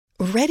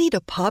Ready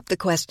to pop the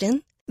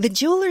question? The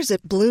jewelers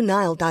at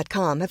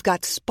BlueNile.com have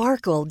got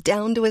sparkle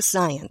down to a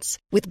science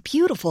with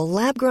beautiful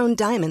lab-grown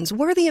diamonds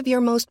worthy of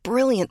your most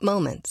brilliant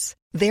moments.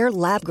 Their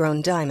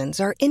lab-grown diamonds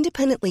are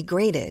independently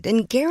graded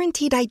and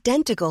guaranteed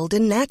identical to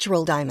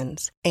natural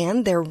diamonds,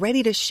 and they're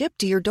ready to ship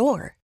to your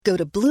door. Go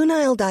to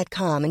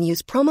BlueNile.com and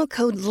use promo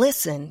code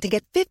LISTEN to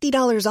get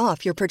 $50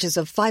 off your purchase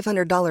of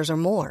 $500 or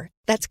more.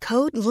 That's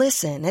code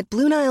LISTEN at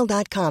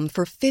BlueNile.com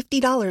for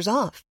 $50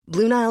 off.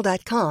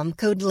 BlueNile.com,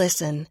 code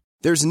LISTEN.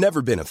 There's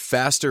never been a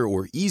faster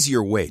or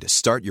easier way to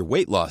start your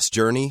weight loss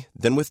journey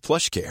than with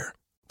PlushCare.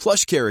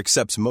 PlushCare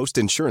accepts most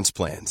insurance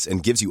plans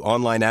and gives you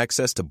online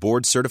access to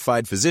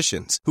board-certified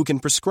physicians who can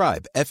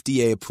prescribe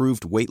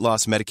FDA-approved weight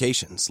loss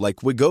medications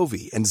like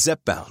Wegovy and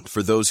Zepbound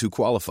for those who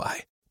qualify.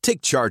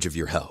 Take charge of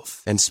your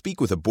health and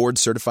speak with a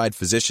board-certified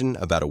physician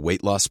about a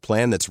weight loss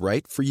plan that's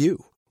right for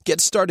you.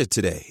 Get started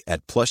today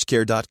at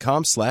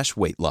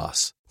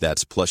plushcare.com/weight-loss.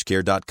 That's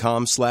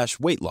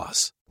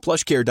plushcare.com/weight-loss.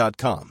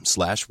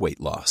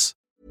 plushcare.com/weight-loss.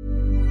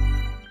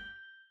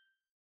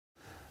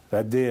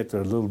 That day at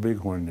the Little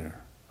Bighorn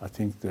there, I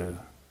think it's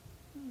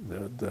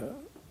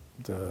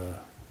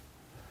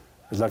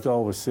like I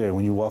always say,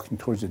 when you're walking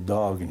towards a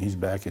dog and he's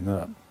backing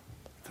up,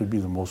 it could be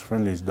the most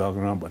friendliest dog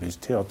around, but his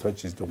tail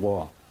touches the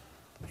wall.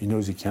 He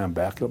knows he can't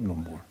back up no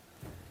more.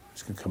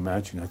 He's going to come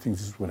at you. And I think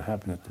this is what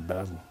happened at the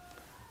battle,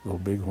 Little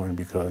Bighorn,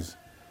 because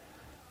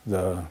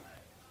the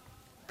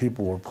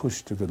people were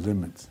pushed to the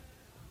limits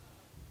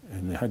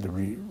and they had to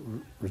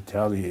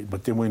retaliate,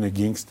 but they went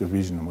against the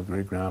vision of my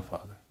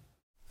great-grandfather.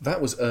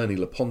 That was Ernie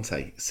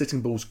LaPonte,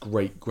 Sitting Bull's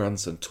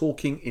great-grandson,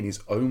 talking in his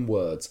own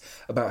words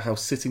about how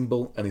Sitting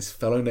Bull and his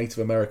fellow Native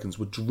Americans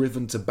were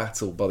driven to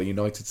battle by the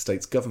United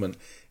States government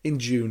in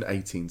June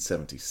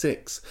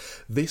 1876.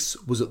 This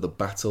was at the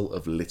Battle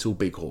of Little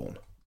Bighorn.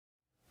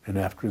 And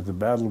after the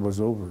battle was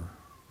over,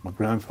 my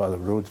great-grandfather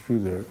rode through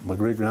the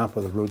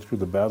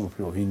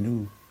battlefield. He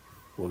knew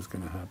what was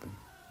going to happen.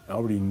 He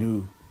already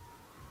knew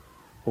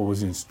what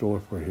was in store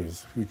for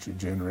his future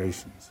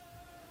generations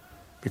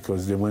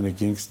because they went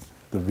against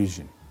the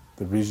vision.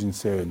 The vision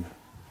said,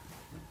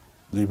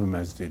 leave them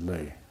as they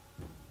lay.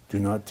 Do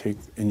not take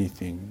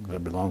anything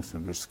that belongs to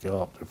them, their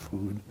scalp, their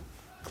food,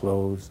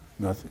 clothes,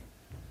 nothing.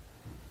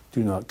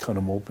 Do not cut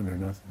them open or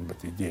nothing, but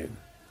they did.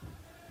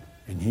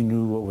 And he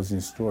knew what was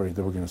in store.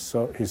 They were going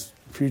to his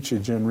future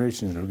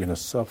generations were going to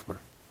suffer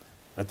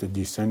at the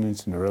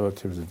descendants and the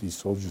relatives of these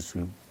soldiers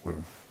who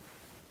were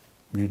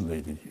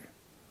mutilated here.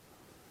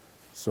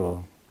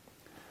 So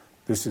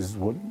this is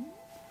what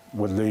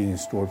lay in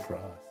store for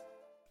us.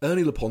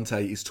 Ernie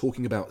LaPonte is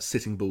talking about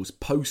Sitting Bull's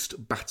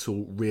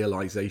post-battle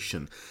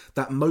realisation,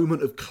 that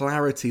moment of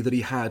clarity that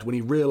he had when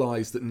he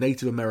realised that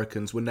Native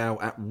Americans were now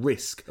at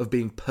risk of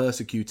being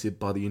persecuted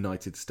by the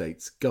United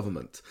States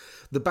government.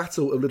 The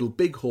Battle of Little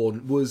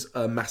Bighorn was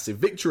a massive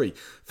victory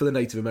for the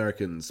Native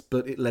Americans,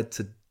 but it led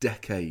to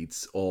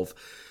decades of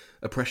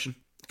oppression,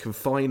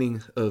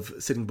 confining of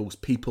Sitting Bull's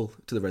people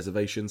to the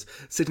reservations,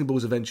 Sitting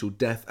Bull's eventual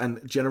death,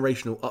 and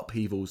generational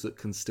upheavals that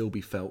can still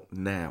be felt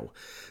now.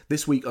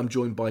 This week I'm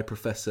joined by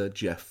Professor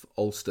Jeff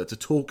Alster to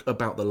talk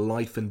about the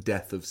life and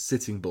death of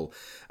Sitting Bull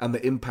and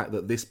the impact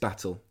that this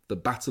battle, the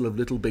Battle of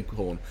Little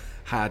Bighorn,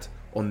 had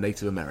on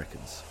Native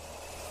Americans.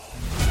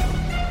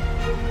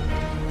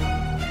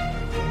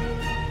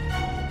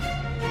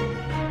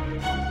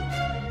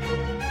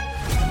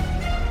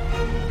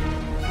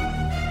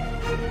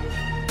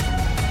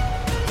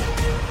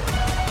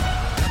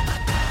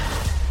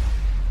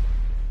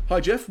 Hi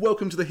Jeff,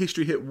 welcome to the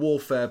History Hit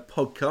Warfare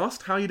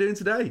podcast. How are you doing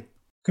today?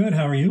 Good,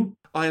 how are you?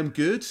 I am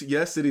good.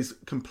 Yes, it is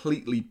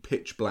completely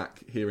pitch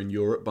black here in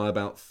Europe by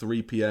about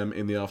 3 p.m.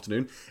 in the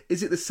afternoon.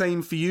 Is it the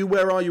same for you?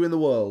 Where are you in the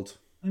world?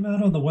 I'm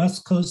out on the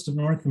west coast of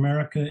North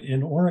America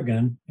in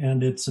Oregon,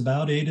 and it's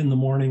about 8 in the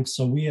morning,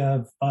 so we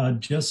have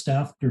just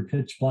after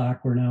pitch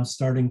black, we're now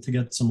starting to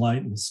get some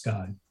light in the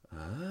sky.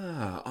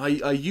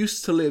 I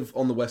used to live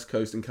on the west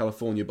coast in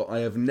California, but I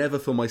have never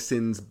for my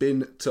sins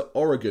been to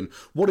Oregon.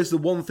 What is the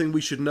one thing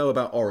we should know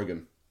about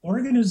Oregon?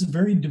 Oregon is a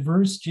very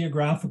diverse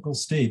geographical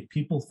state.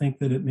 People think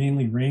that it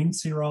mainly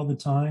rains here all the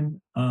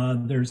time.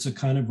 There's a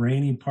kind of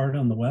rainy part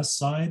on the west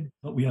side,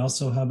 but we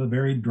also have a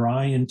very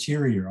dry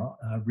interior,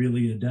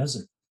 really a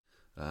desert.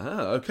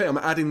 Okay. I'm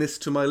adding this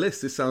to my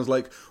list. This sounds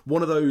like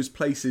one of those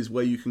places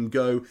where you can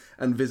go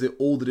and visit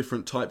all the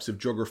different types of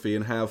geography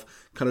and have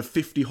kind of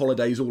 50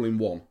 holidays all in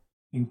one.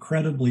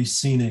 Incredibly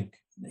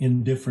scenic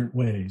in different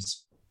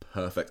ways.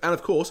 Perfect. And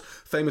of course,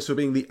 famous for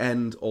being the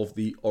end of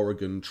the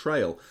Oregon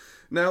Trail.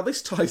 Now,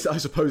 this ties, I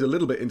suppose, a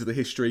little bit into the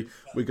history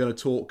we're going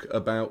to talk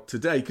about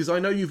today, because I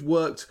know you've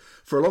worked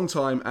for a long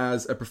time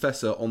as a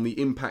professor on the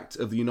impact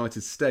of the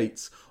United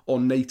States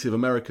on Native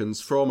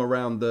Americans from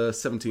around the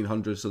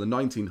 1700s to the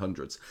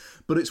 1900s.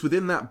 But it's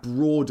within that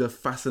broader,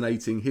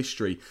 fascinating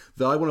history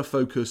that I want to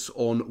focus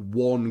on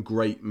one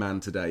great man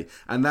today,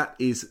 and that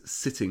is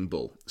Sitting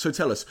Bull. So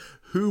tell us,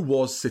 who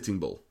was Sitting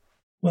Bull?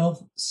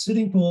 Well,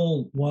 Sitting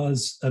Bull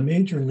was a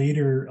major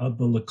leader of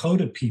the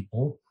Lakota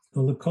people.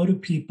 The Lakota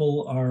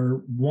people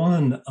are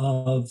one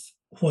of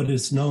what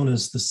is known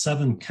as the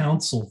Seven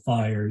Council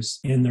Fires,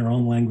 in their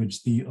own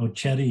language, the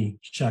Oceti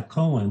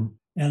Sakowin.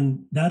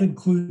 And that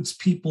includes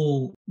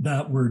people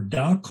that were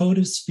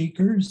Dakota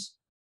speakers,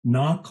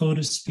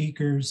 Nakota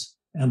speakers,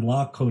 and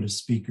Lakota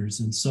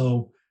speakers. And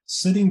so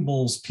Sitting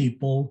Bull's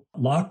people,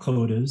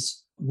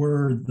 Lakotas,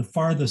 were the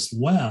farthest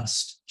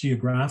west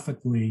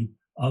geographically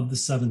of the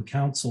Seven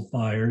Council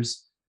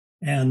Fires.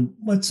 And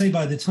let's say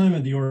by the time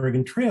of the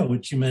Oregon Trail,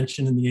 which you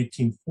mentioned in the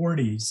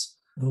 1840s,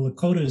 the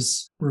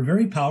Lakotas were a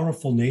very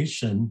powerful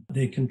nation.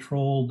 They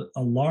controlled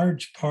a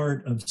large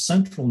part of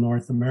central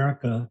North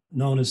America,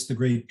 known as the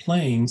Great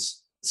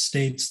Plains,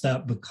 states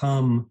that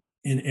become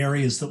in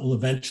areas that will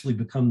eventually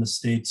become the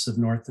states of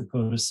North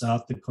Dakota,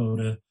 South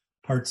Dakota,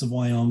 parts of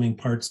Wyoming,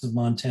 parts of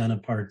Montana,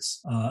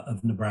 parts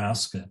of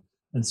Nebraska.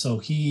 And so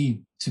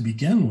he, to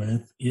begin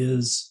with,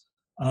 is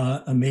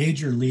a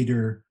major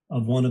leader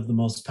of one of the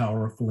most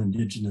powerful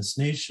indigenous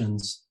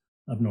nations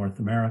of North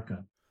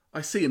America.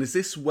 I see. And is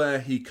this where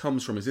he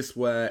comes from? Is this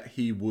where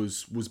he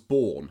was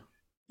born?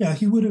 Yeah,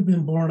 he would have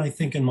been born, I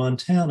think, in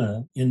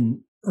Montana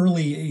in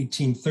early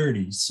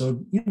 1830s.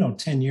 So,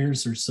 10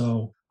 years or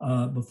so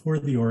before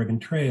the Oregon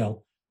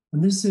Trail.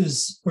 And this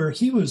is where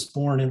he was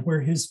born and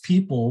where his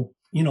people,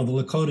 the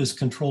Lakotas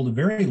controlled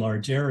very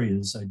large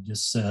areas, I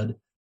just said.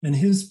 And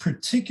his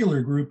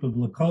particular group of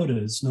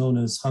Lakotas, known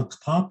as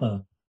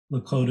Hunkpapa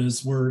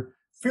Lakotas, were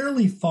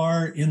fairly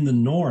far in the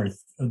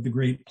north of the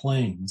Great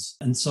Plains.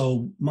 And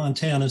so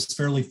Montana's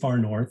fairly far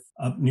north,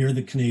 up near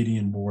the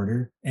Canadian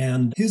border.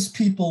 And his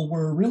people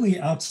were really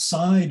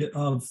outside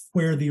of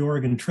where the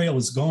Oregon Trail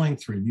was going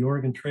through. The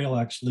Oregon Trail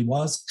actually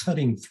was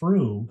cutting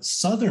through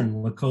southern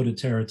Lakota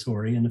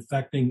territory and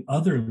affecting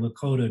other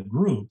Lakota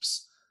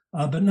groups,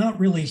 but not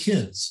really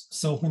his.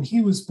 So when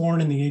he was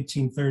born in the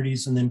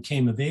 1830s and then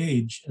came of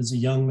age as a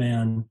young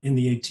man in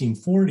the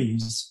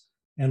 1840s,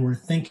 and we're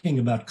thinking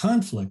about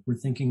conflict, we're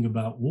thinking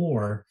about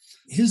war,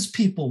 his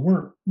people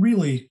weren't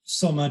really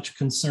so much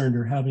concerned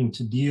or having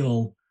to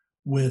deal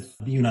with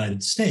the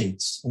United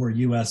States or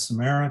US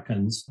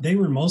Americans. They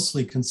were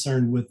mostly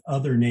concerned with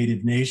other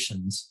Native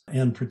nations,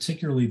 and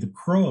particularly the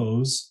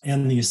Crows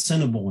and the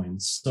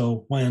Assiniboines.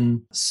 So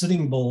when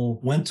Sitting Bull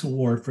went to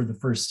war for the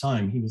first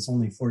time, he was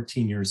only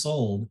 14 years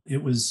old.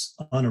 It was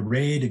on a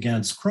raid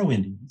against Crow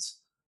Indians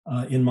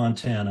in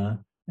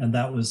Montana. And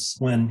that was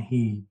when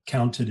he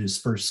counted his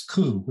first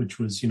coup, which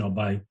was,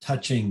 by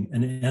touching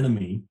an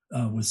enemy,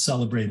 was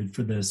celebrated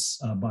for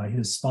this by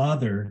his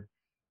father.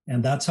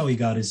 And that's how he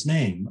got his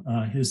name.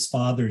 His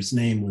father's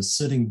name was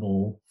Sitting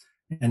Bull,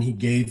 and he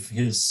gave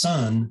his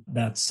son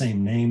that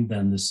same name.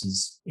 Then this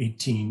is the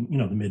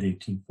mid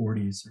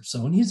 1840s or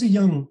so. And he's a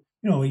young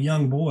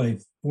boy,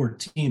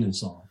 14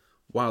 is all.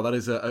 Wow, that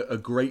is a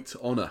great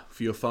honor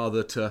for your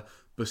father to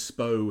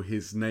bestow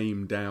his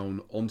name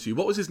down onto you.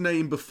 What was his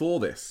name before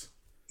this?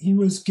 He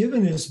was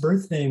given, his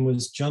birth name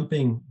was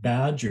Jumping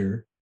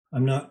Badger.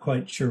 I'm not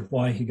quite sure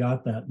why he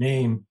got that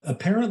name.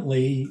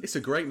 Apparently... It's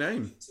a great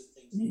name.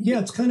 Yeah,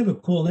 it's kind of a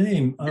cool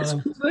name. It's a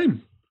cool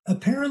name.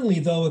 Apparently,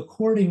 though,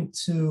 according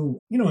to,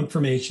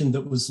 information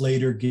that was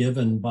later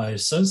given by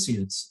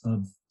associates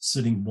of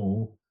Sitting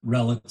Bull,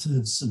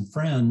 relatives and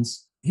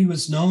friends, he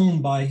was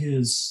known by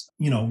his,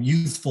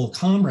 youthful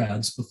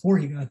comrades before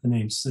he got the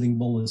name Sitting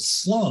Bull as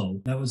Slow.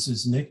 That was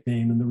his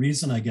nickname. And the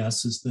reason, I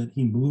guess, is that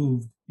he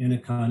moved in a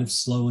kind of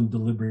slow and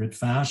deliberate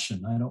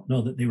fashion. I don't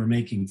know that they were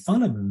making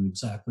fun of him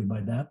exactly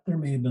by that. There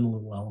may have been a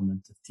little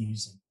element of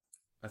teasing.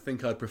 I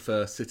think I'd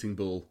prefer Sitting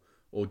Bull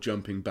or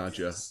Jumping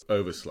Badger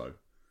over Slow.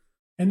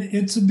 And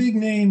it's a big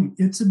name.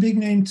 It's a big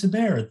name to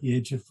bear at the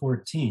age of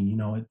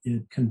 14.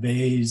 It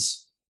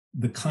conveys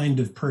the kind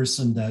of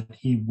person that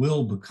he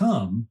will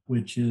become,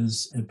 which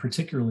is, and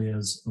particularly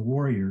as a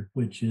warrior,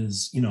 which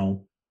is,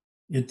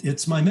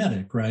 it's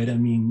mimetic, right? I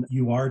mean,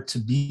 you are to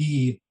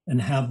be and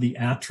have the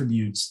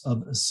attributes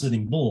of a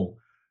Sitting Bull.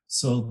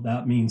 So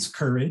that means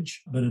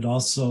courage, but it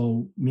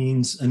also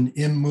means an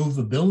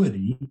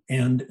immovability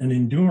and an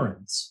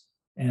endurance.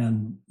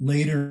 And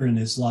later in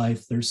his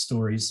life, there's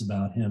stories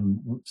about him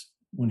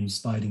when he's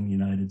fighting the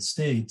United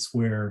States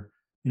where,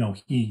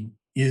 he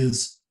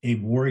is a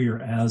warrior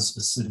as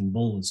a Sitting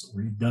Bull is,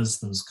 where he does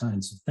those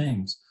kinds of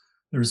things.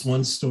 There's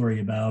one story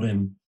about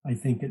him, I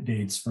think it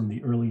dates from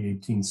the early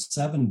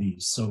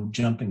 1870s. So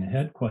jumping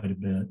ahead quite a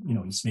bit,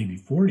 he's maybe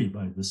 40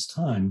 by this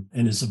time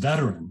and is a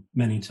veteran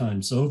many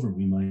times over,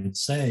 we might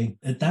say.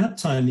 At that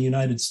time, the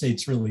United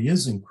States really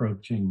is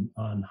encroaching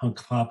on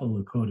Hunkpapa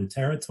Lakota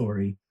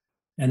territory.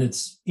 And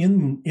it's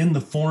in the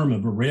form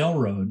of a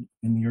railroad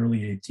in the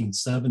early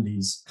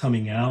 1870s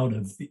coming out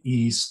of the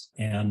east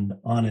and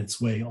on its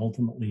way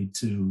ultimately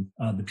to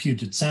the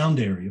Puget Sound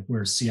area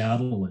where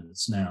Seattle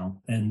is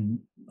now. And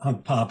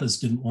Hunkpapas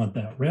didn't want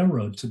that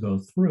railroad to go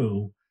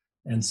through.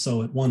 And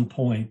so at one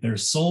point,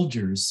 there's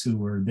soldiers who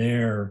were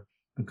there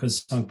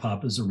because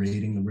Hunkpapas are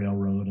raiding the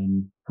railroad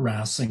and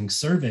harassing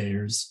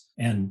surveyors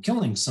and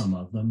killing some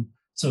of them.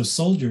 So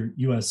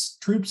U.S.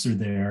 troops are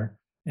there.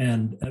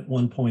 And at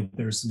one point,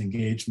 there's an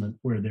engagement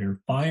where they're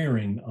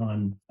firing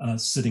on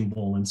Sitting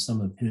Bull and some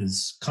of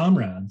his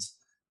comrades.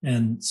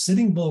 And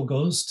Sitting Bull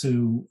goes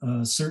to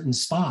a certain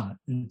spot.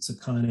 It's a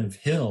kind of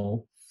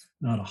hill,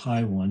 not a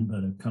high one,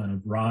 but a kind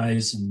of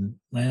rise in the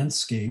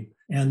landscape.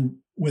 And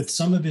with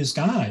some of his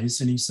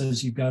guys, and he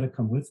says, "You've got to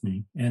come with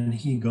me." And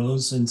he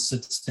goes and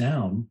sits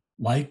down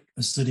like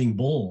a sitting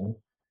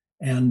bull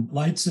and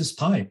lights his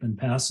pipe and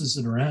passes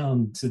it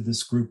around to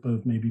this group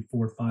of maybe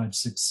 4, 5,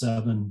 6,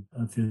 7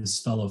 of his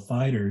fellow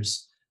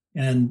fighters,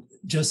 and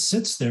just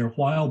sits there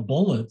while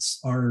bullets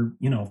are,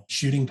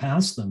 shooting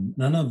past them.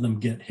 None of them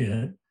get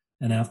hit.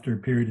 And after a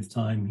period of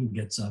time, he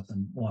gets up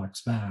and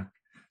walks back.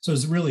 So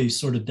it's really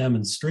sort of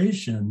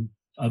demonstration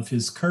of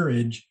his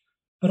courage.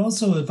 But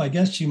also, if I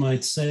guess you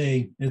might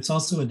say, it's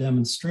also a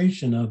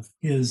demonstration of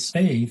his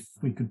faith,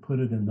 we could put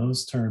it in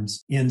those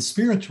terms, in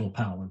spiritual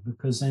power,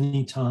 because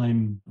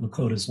anytime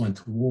Lakotas went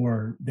to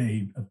war,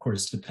 they, of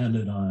course,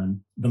 depended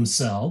on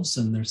themselves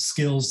and their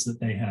skills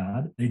that they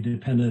had. They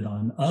depended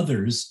on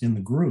others in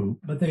the group,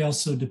 but they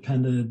also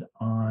depended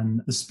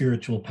on the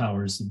spiritual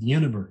powers of the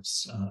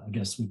universe. I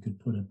guess we could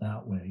put it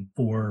that way,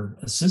 for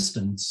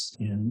assistance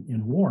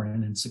in war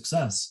and in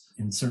success.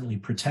 And certainly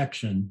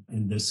protection,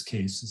 in this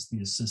case, is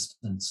the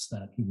assistance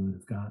that he would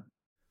have gotten.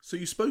 So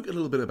you spoke a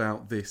little bit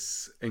about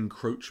this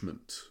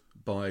encroachment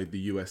by the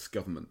US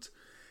government.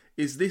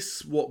 Is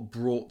this what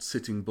brought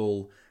Sitting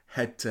Bull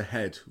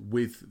head-to-head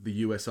with the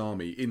US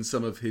Army in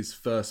some of his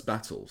first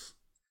battles?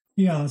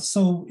 Yeah,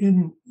 so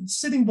in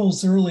Sitting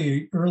Bull's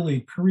early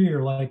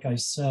career, like I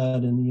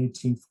said, in the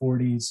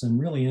 1840s and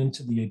really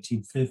into the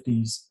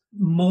 1850s,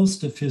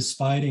 most of his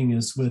fighting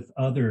is with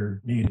other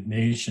Native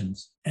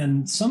nations.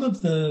 And some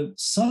of the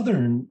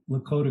southern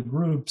Lakota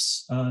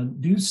groups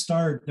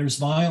there's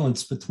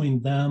violence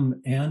between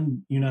them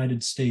and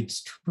United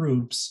States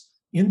troops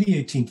in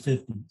the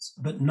 1850s,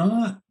 but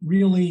not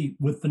really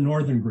with the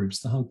northern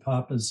groups, the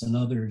Hunkpapas and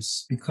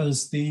others,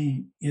 because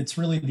it's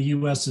really the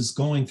U.S. is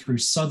going through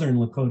southern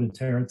Lakota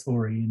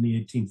territory in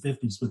the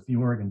 1850s with the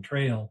Oregon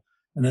Trail,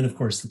 and then, of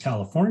course, the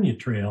California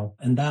Trail,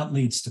 and that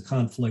leads to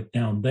conflict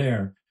down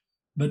there.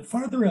 But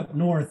farther up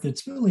north,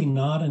 it's really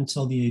not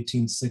until the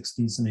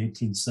 1860s and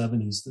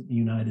 1870s that the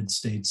United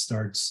States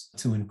starts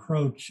to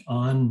encroach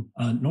on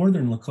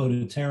northern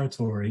Lakota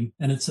territory.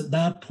 And it's at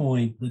that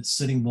point that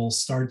Sitting Bull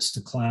starts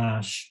to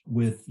clash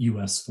with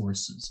U.S.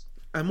 forces.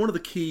 And one of the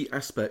key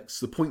aspects,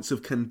 the points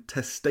of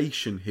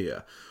contestation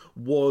here,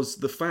 was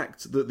the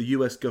fact that the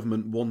US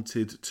government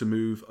wanted to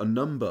move a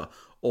number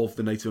of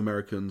the Native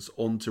Americans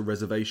onto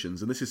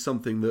reservations. And this is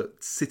something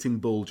that Sitting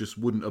Bull just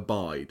wouldn't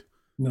abide.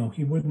 No,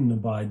 he wouldn't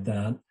abide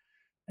that.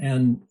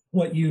 And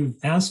what you've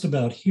asked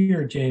about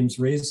here, James,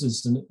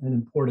 raises an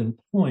important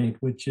point,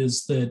 which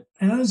is that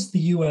as the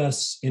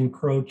U.S.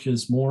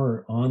 encroaches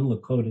more on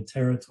Lakota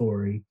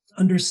territory,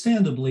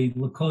 understandably,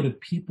 Lakota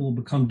people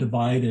become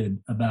divided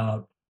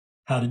about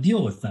how to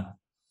deal with that.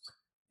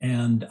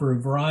 And for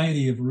a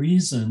variety of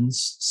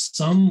reasons,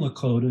 some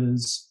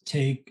Lakotas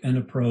take an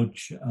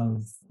approach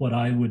of what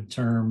I would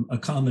term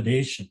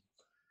accommodation.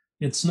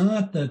 It's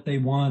not that they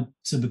want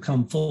to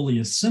become fully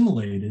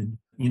assimilated,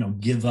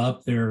 give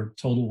up their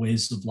total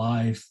ways of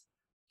life,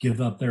 give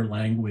up their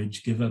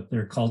language, give up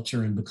their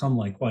culture, and become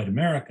like white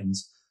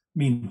Americans. I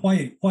mean,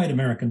 white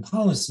American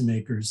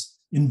policymakers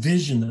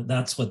envision that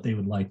that's what they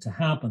would like to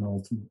happen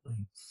ultimately,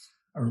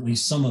 or at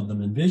least some of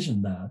them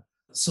envision that.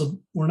 So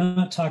we're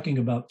not talking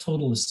about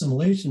total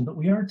assimilation, but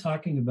we are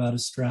talking about a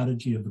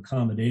strategy of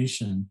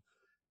accommodation.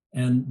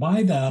 And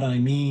by that, I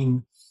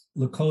mean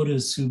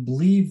Lakotas who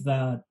believe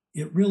that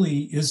it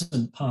really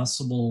isn't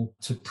possible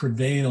to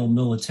prevail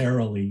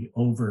militarily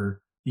over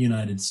the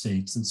United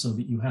States. And so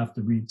that you have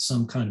to reach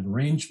some kind of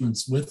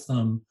arrangements with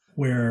them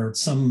where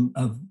some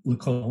of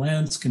Lakota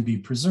lands can be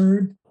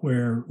preserved,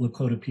 where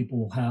Lakota people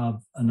will have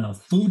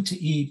enough food to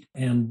eat,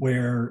 and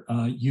where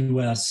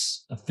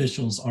U.S.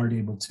 officials aren't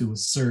able to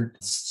assert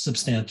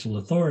substantial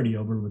authority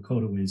over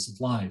Lakota ways of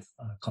life,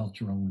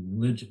 cultural and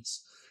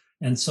religious.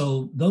 And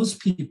so those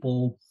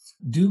people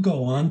do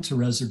go on to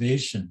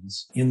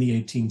reservations in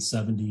the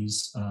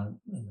 1870s,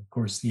 and of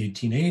course the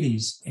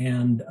 1880s,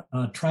 and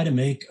try to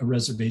make a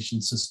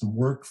reservation system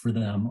work for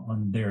them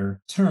on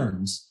their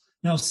terms.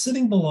 Now,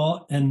 Sitting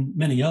Bull and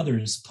many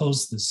others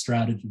opposed this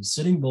strategy.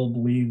 Sitting Bull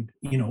believed,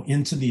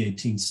 into the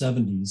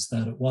 1870s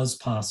that it was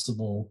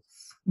possible,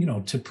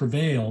 to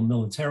prevail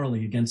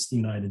militarily against the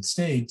United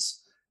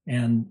States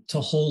and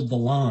to hold the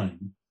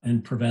line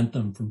and prevent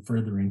them from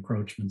further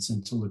encroachments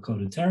into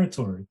Lakota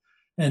territory.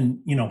 And,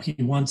 he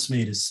once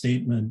made a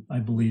statement, I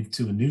believe,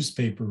 to a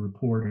newspaper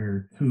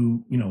reporter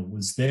who,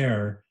 was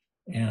there,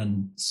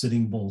 and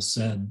Sitting Bull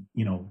said,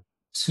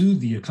 to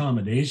the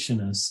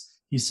accommodationists,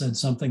 he said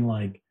something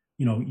like,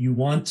 you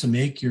want to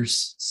make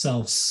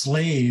yourself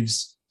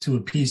slaves to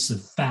a piece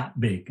of fat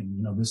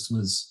bacon. This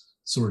was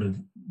sort of,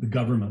 the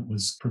government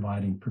was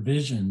providing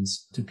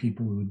provisions to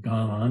people who had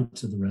gone on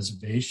to the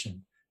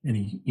reservation. And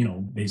he,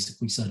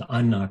 basically said,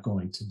 I'm not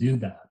going to do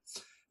that.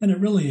 And it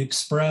really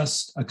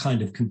expressed a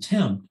kind of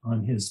contempt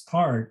on his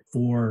part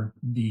for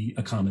the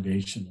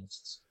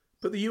accommodationists.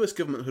 But the US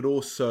government had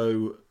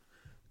also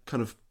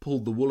kind of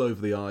pulled the wool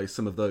over the eyes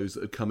some of those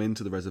that had come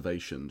into the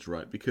reservations,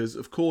 right? Because,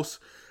 of course,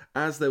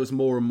 as there was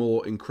more and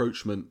more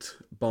encroachment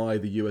by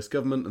the US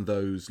government and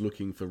those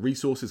looking for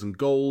resources and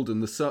gold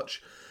and the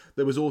such,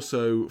 there was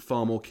also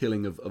far more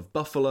killing of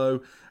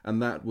buffalo,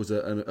 and that was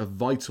a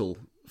vital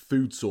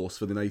food source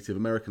for the Native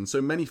Americans.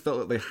 So many felt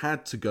that they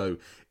had to go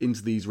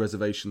into these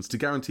reservations to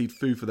guarantee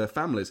food for their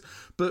families.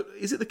 But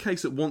is it the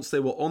case that once they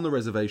were on the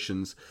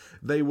reservations,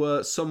 they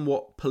were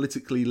somewhat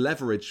politically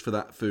leveraged for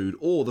that food,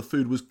 or the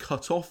food was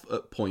cut off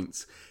at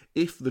points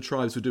if the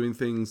tribes were doing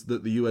things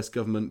that the US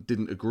government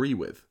didn't agree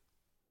with?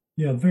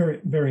 Yeah, very,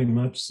 very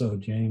much so,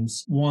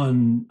 James.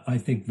 One, I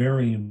think,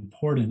 very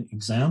important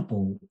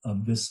example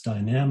of this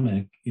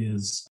dynamic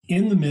is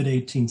in the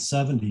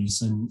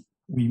mid-1870s, and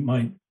we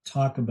might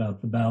talk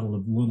about the Battle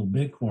of Little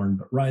Bighorn,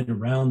 but right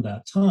around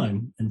that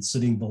time, and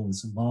Sitting Bull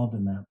was involved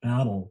in that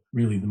battle,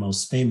 really the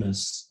most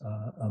famous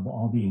of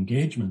all the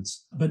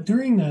engagements. But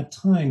during that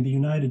time, the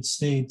United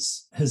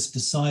States has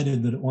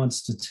decided that it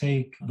wants to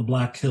take the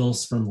Black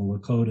Hills from the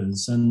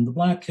Lakotas. And the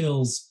Black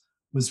Hills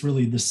was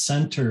really the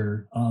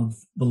center of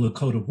the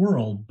Lakota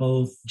world,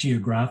 both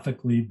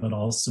geographically, but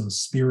also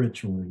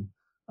spiritually.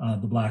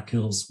 The Black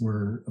Hills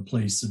were a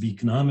place of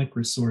economic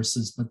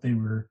resources, but they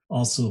were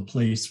also a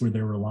place where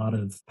there were a lot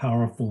of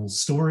powerful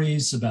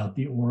stories about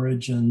the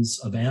origins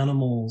of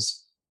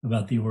animals,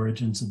 about the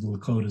origins of the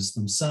Lakotas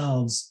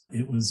themselves.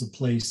 It was a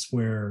place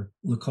where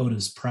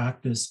Lakotas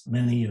practiced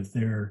many of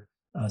their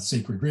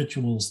sacred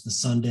rituals. The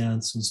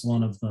Sundance was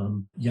one of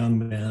them.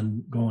 Young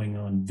men going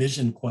on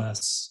vision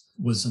quests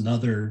was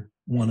another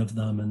one of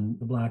them. And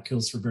the Black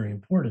Hills were very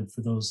important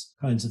for those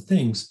kinds of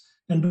things.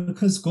 And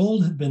because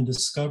gold had been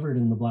discovered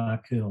in the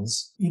Black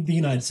Hills, the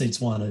United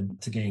States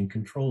wanted to gain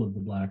control of the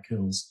Black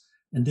Hills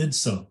and did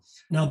so.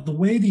 Now, the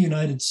way the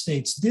United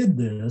States did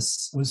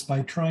this was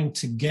by trying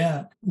to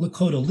get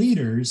Lakota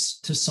leaders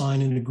to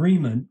sign an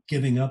agreement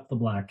giving up the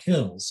Black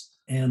Hills.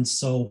 And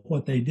so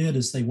what they did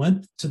is they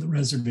went to the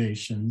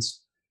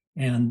reservations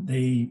and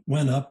they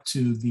went up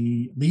to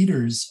the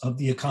leaders of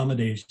the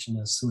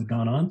accommodationists who had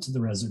gone on to the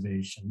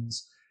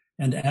reservations,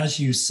 and as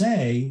you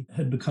say,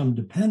 had become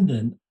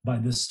dependent by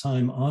this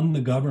time on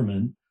the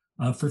government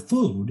for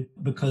food,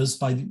 because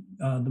by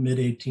the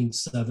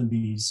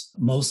mid-1870s,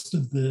 most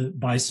of the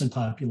bison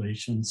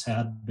populations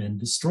had been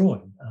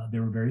destroyed.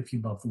 There were very few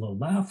buffalo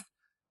left.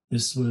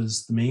 This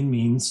was the main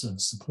means of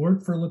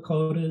support for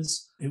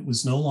Lakotas. It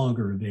was no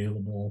longer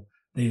available.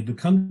 They had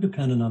become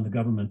dependent on the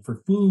government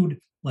for food.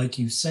 Like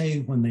you say,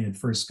 when they had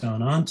first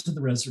gone onto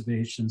the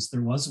reservations,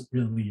 there wasn't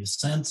really a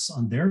sense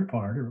on their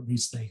part, or at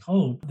least they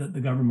hoped, that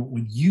the government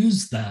would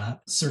use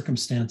that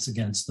circumstance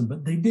against them,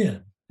 but they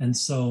did. And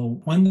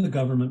so when the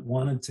government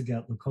wanted to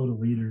get Lakota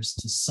leaders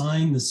to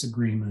sign this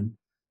agreement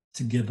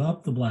to give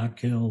up the Black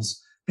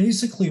Hills,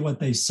 basically what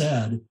they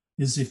said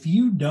is, if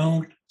you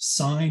don't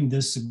sign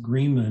this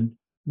agreement,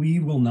 we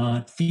will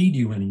not feed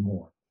you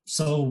anymore.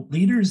 So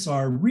leaders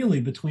are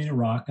really between a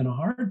rock and a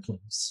hard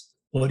place.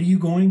 What are you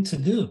going to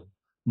do?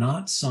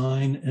 Not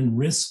sign and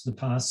risk the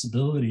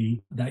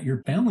possibility that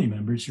your family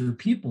members, your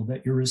people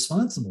that you're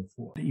responsible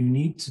for, that you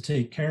need to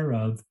take care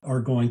of,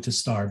 are going to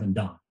starve and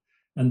die.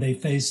 And they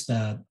faced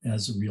that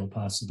as a real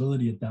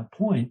possibility at that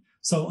point.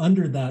 So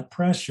under that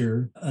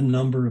pressure, a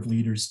number of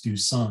leaders do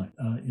sign.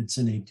 It's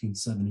in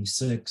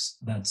 1876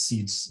 that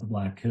seeds the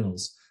Black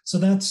Hills. So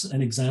that's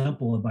an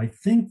example of, I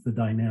think, the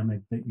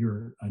dynamic that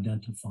you're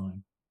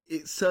identifying.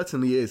 It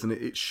certainly is, and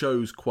it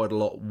shows quite a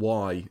lot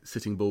why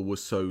Sitting Bull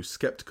was so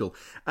sceptical.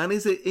 And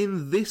is it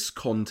in this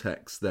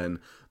context, then,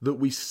 that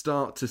we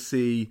start to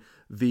see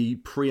the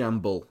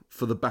preamble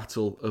for the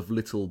Battle of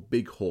Little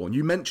Bighorn?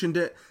 You mentioned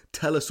it.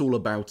 Tell us all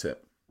about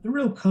it. The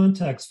real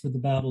context for the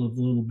Battle of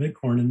Little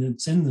Bighorn, and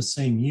it's in the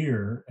same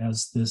year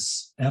as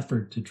this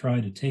effort to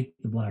try to take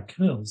the Black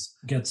Hills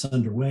gets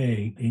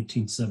underway,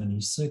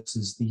 1876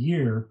 is the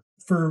year.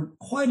 For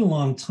quite a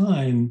long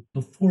time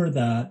before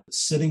that,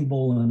 Sitting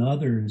Bull and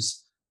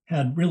others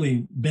had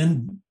really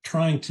been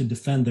trying to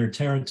defend their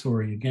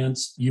territory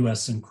against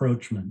U.S.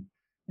 encroachment.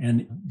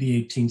 And in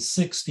the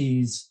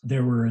 1860s,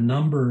 there were a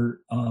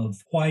number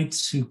of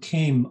whites who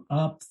came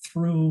up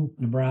through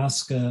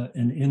Nebraska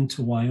and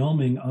into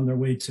Wyoming on their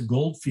way to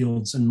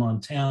goldfields in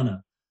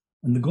Montana.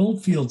 And the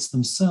goldfields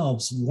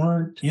themselves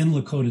weren't in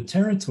Lakota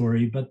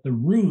territory, but the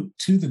route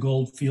to the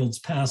goldfields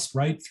passed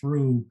right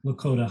through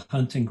Lakota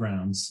hunting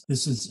grounds.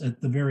 This is at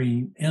the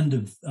very end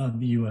of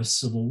the U.S.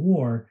 Civil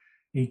War,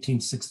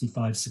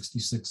 1865,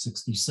 66,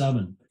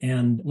 67.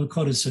 And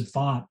Lakotas had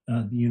fought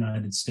the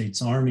United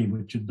States Army,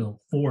 which had built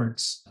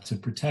forts to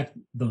protect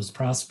those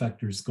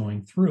prospectors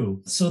going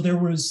through. So there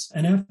was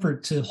an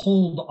effort to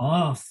hold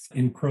off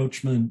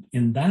encroachment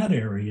in that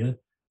area.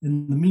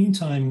 In the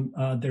meantime,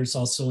 there's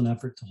also an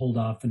effort to hold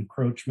off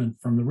encroachment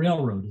from the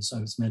railroad, as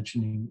I was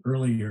mentioning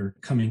earlier,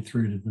 coming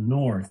through to the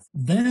north.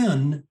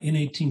 Then, in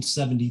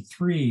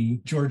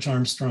 1873, George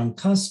Armstrong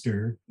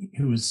Custer,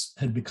 who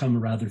had become a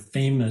rather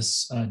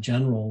famous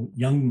general,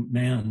 young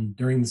man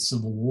during the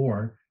Civil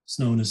War, is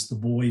known as the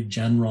Boy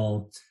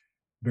General,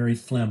 very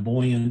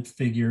flamboyant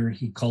figure.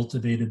 He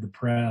cultivated the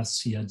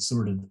press. He had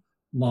sort of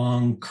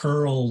long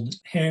curled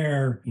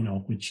hair,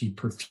 which he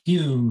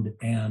perfumed.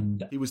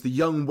 And he was the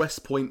young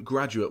West Point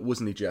graduate,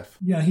 wasn't he, Jeff?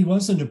 Yeah, he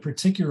wasn't a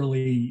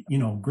particularly,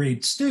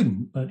 great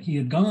student, but he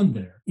had gone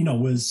there,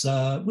 was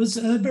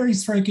a very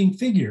striking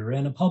figure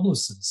and a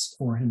publicist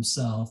for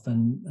himself.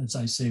 And as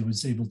I say,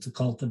 was able to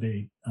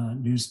cultivate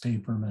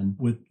newspapermen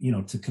with,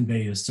 to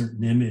convey a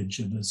certain image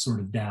of a sort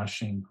of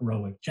dashing,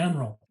 heroic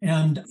general.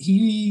 And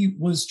he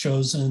was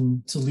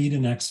chosen to lead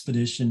an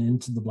expedition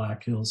into the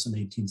Black Hills in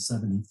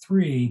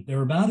 1873. There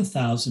were about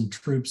 1,000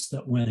 troops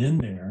that went in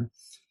there.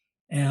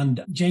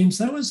 And James,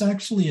 that was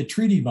actually a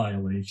treaty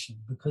violation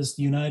because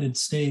the United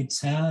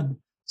States had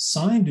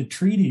signed a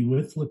treaty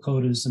with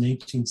Lakotas in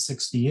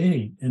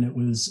 1868, and it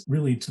was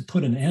really to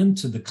put an end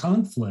to the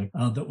conflict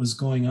that was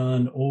going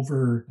on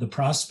over the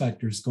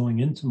prospectors going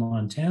into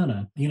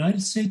Montana. The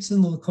United States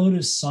and the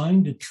Lakotas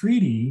signed a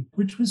treaty,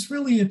 which was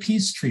really a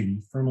peace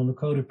treaty from a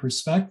Lakota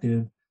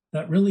perspective,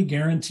 that really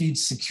guaranteed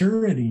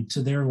security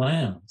to their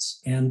lands.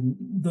 And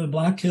the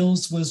Black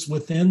Hills was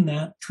within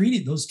that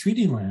treaty, those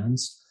treaty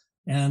lands.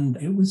 And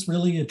it was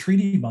really a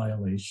treaty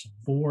violation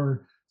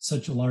for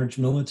such a large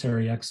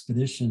military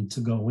expedition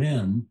to go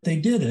in. They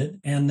did it,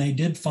 and they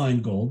did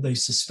find gold. They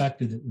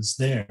suspected it was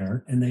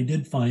there, and they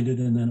did find it,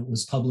 and then it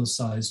was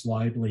publicized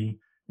widely.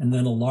 And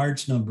then a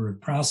large number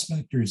of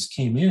prospectors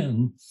came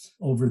in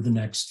over the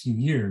next few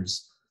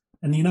years.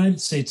 And the United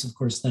States, of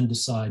course, then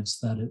decides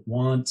that it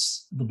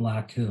wants the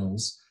Black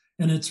Hills.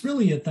 And it's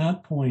really at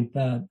that point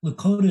that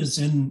Lakotas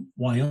in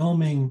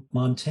Wyoming,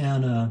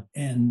 Montana,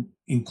 and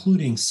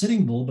including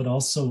Sitting Bull, but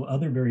also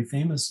other very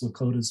famous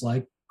Lakotas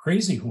like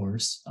Crazy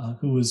Horse,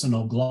 who was an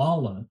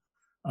Oglala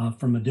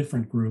from a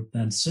different group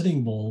than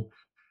Sitting Bull,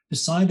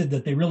 decided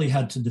that they really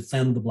had to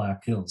defend the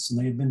Black Hills. And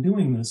they had been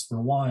doing this for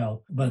a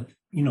while, but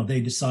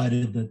they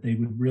decided that they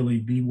would really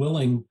be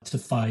willing to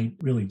fight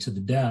really to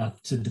the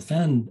death to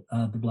defend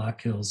the Black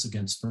Hills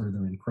against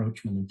further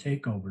encroachment and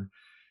takeover.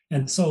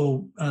 And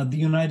so the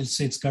United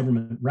States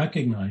government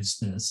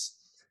recognized this.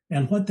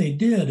 And what they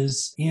did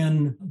is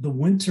in the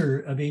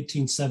winter of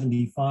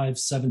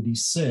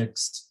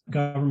 1875-76,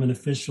 government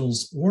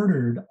officials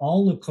ordered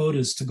all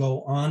Lakotas to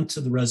go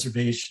onto the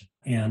reservation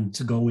and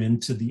to go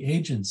into the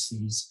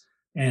agencies.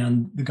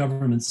 And the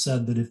government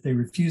said that if they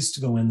refused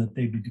to go in, that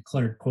they'd be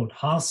declared, quote,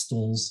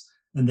 hostiles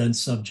and then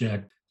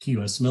subject to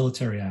U.S.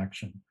 military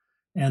action.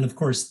 And of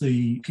course,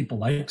 the people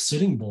like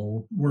Sitting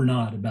Bull were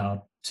not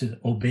about to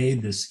obey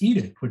this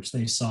edict, which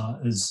they saw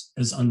as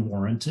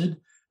unwarranted.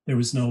 There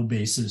was no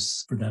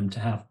basis for them to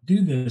have to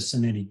do this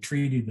in any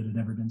treaty that had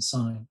ever been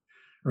signed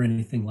or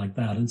anything like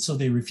that. And so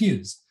they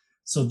refused.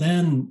 So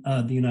then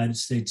the United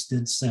States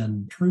did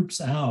send troops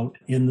out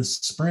in the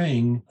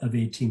spring of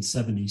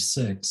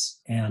 1876,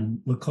 and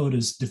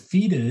Lakotas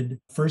defeated,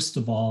 first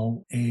of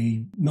all,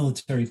 a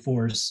military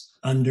force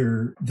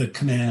under the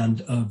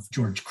command of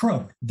George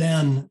Crook.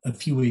 Then a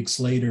few weeks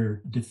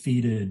later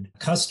defeated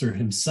Custer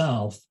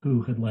himself,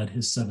 who had led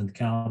his 7th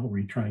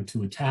Cavalry trying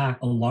to attack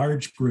a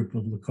large group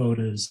of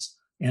Lakotas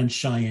and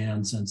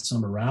Cheyennes and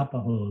some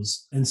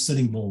Arapahoes. And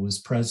Sitting Bull was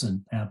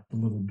present at the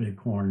Little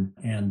Bighorn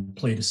and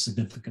played a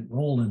significant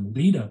role in the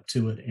lead up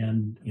to it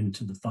and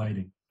into the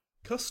fighting.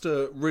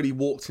 Custer really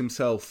walked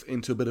himself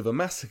into a bit of a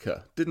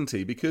massacre, didn't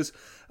he? Because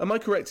am I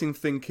correct in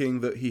thinking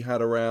that he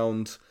had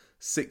around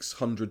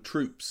 600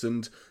 troops,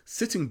 and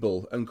Sitting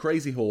Bull and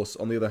Crazy Horse,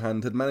 on the other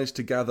hand, had managed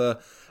to gather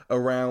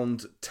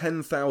around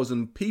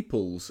 10,000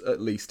 peoples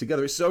at least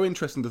together. It's so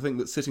interesting to think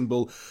that Sitting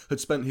Bull had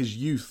spent his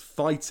youth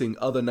fighting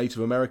other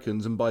Native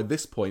Americans, and by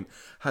this point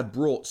had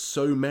brought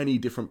so many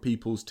different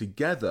peoples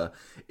together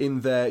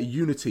in their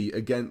unity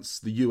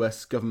against the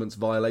US government's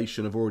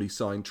violation of already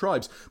signed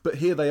tribes. But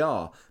here they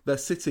are, they're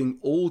sitting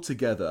all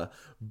together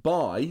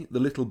by the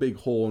Little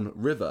Bighorn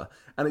River,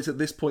 and it's at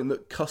this point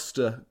that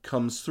Custer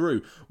comes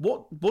through.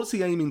 What's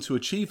he aiming to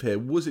achieve here?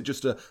 Was it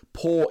just a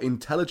poor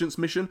intelligence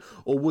mission,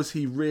 or was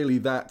he really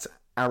that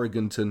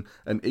arrogant and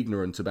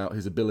ignorant about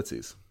his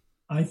abilities?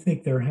 I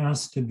think there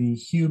has to be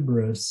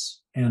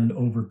hubris and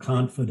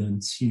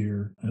overconfidence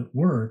here at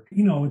work.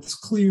 It's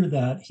clear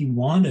that he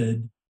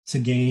wanted to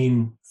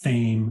gain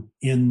fame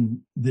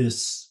in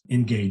this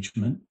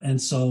engagement. And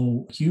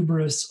so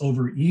hubris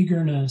over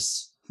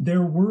eagerness.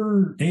 There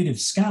were native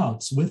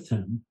scouts with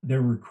him.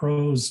 There were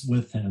Crows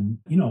with him,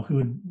 who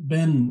had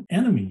been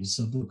enemies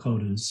of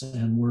Lakotas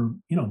and were,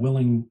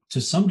 willing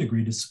to some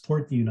degree to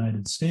support the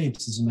United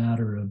States as a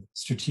matter of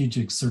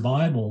strategic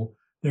survival.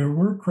 There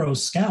were Crow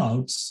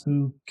scouts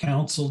who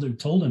counseled or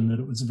told him that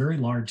it was a very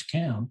large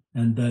camp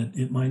and that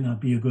it might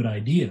not be a good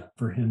idea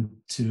for him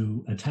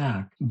to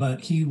attack.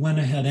 But he went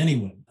ahead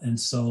anyway. And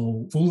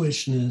so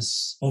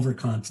foolishness,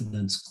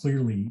 overconfidence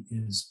clearly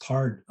is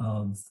part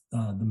of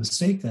the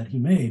mistake that he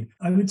made.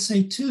 I would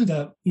say, too,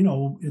 that,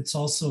 it's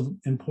also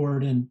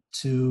important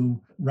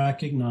to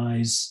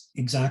recognize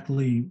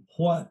exactly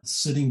what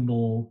Sitting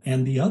Bull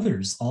and the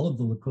others, all of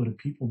the Lakota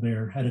people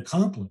there, had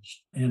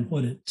accomplished and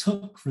what it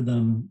took for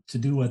them to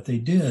do what they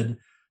did.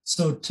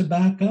 So to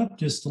back up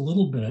just a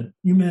little bit,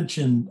 you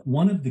mentioned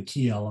one of the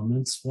key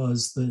elements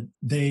was that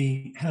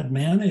they had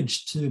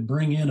managed to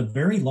bring in a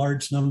very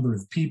large number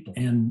of people.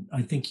 And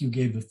I think you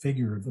gave a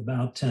figure of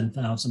about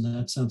 10,000.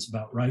 That sounds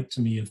about right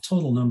to me. Of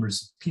total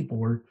numbers of people,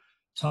 we're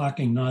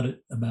talking not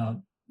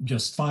about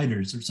just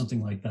fighters or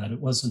something like that.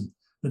 It wasn't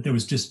that there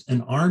was just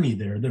an army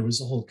there. There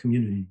was a whole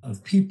community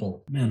of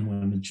people, men,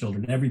 women,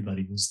 children,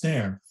 everybody was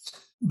there.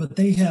 But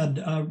they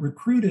had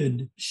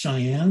recruited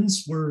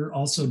Cheyennes, were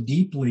also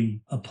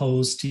deeply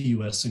opposed to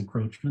U.S.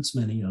 encroachments,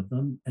 many of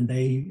them, and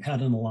they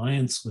had an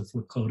alliance with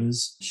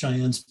Lakotas.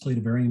 Cheyennes played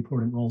a very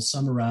important role,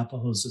 some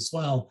Arapahoes as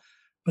well.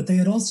 But they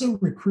had also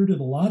recruited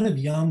a lot of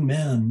young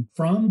men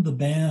from the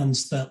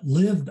bands that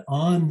lived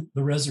on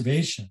the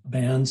reservation,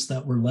 bands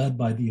that were led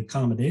by the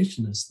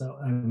accommodationists that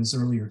I was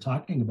earlier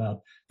talking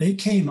about. They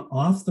came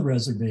off the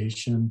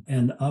reservation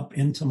and up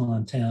into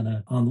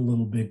Montana on the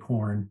Little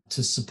Bighorn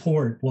to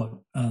support what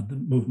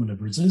the movement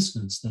of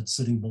resistance that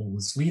Sitting Bull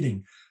was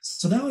leading.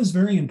 So that was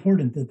very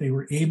important that they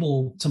were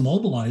able to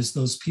mobilize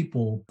those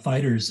people,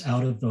 fighters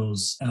out of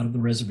the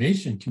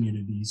reservation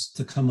communities,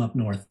 to come up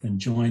north and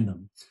join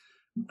them.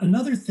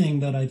 Another thing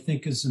that I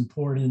think is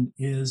important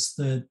is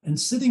that, and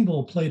Sitting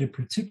Bull played a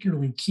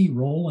particularly key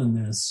role in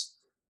this,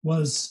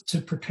 was to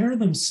prepare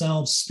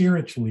themselves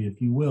spiritually, if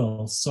you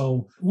will.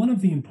 So one of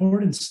the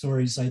important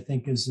stories, I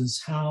think,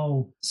 is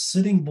how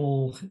Sitting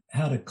Bull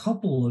had a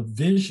couple of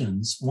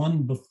visions,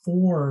 one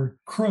before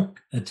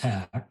Crook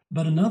attacked,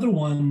 but another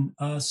one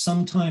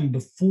sometime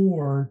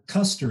before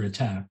Custer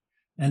attacked.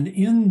 And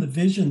in the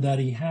vision that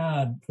he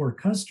had for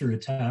Custer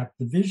attack,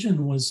 the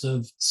vision was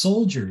of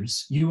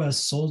soldiers, U.S.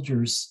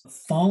 soldiers,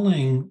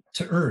 falling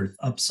to earth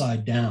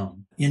upside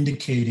down,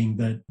 indicating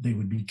that they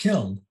would be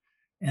killed.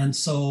 And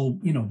so,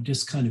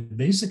 just kind of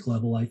basic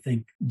level, I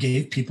think,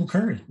 gave people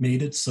courage,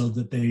 made it so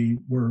that they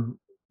were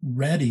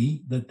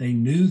ready, that they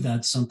knew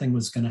that something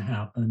was going to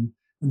happen,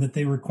 and that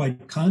they were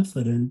quite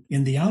confident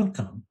in the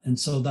outcome. And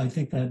so I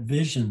think that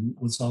vision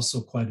was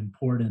also quite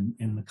important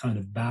in the kind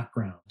of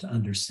background to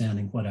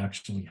understanding what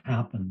actually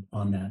happened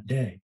on that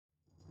day.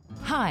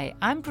 Hi,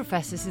 I'm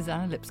Professor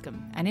Susanna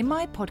Lipscomb, and in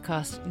my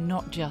podcast,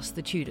 Not Just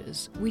the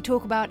Tudors, we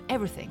talk about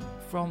everything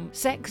from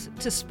sex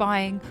to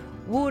spying,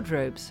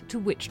 wardrobes to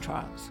witch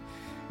trials.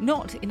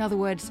 Not, in other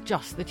words,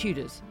 just the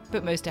Tudors,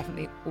 but most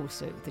definitely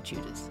also the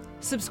Tudors.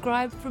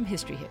 Subscribe from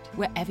History Hit,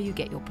 wherever you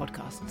get your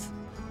podcasts.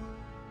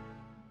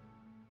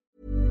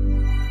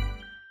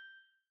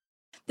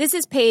 This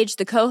is Paige,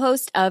 the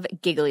co-host of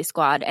Giggly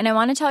Squad, and I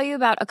want to tell you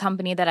about a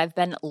company that I've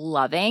been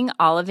loving,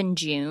 Olive &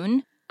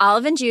 June.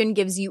 Olive & June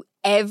gives you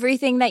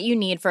everything that you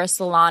need for a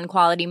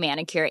salon-quality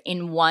manicure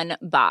in one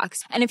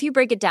box. And if you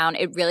break it down,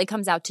 it really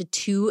comes out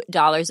to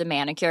 $2 a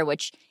manicure,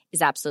 which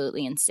is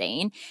absolutely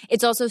insane.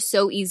 It's also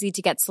so easy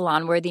to get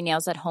salon-worthy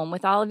nails at home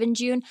with Olive &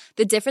 June.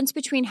 The difference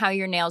between how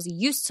your nails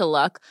used to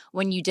look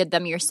when you did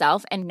them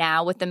yourself and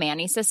now with the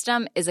Mani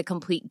system is a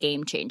complete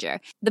game changer.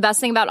 The best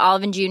thing about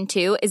Olive & June,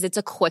 too, is it's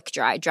a quick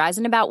dry. Dries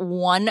in about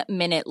 1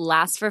 minute,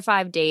 lasts for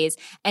 5 days,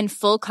 and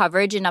full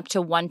coverage in up to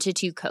 1 to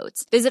 2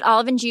 coats. Visit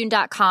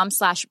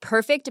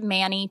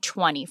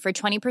oliveandjune.com/perfectmani20 for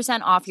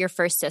 20% off your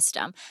first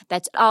system.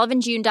 That's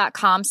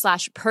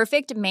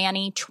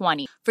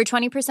oliveandjune.com/perfectmani20 for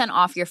 20%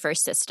 off your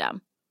first system.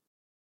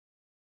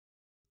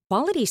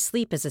 Quality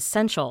sleep is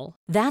essential.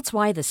 That's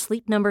why the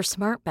Sleep Number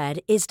Smart Bed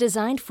is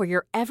designed for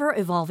your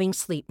ever-evolving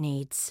sleep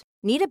needs.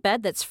 Need a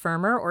bed that's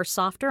firmer or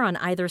softer on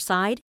either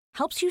side?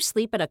 Helps you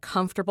sleep at a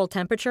comfortable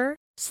temperature?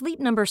 Sleep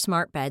Number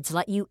Smart Beds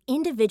let you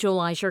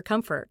individualize your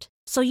comfort,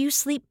 so you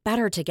sleep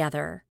better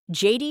together.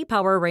 J.D.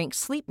 Power ranks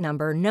Sleep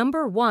Number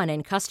number 1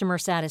 in customer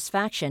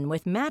satisfaction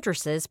with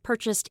mattresses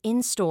purchased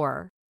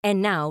in-store. And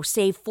now,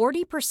 save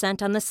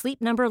 40% on the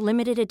Sleep Number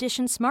Limited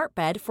Edition Smart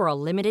Bed for a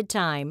limited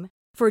time.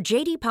 For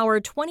J.D. Power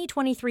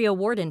 2023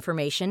 award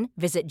information,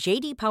 visit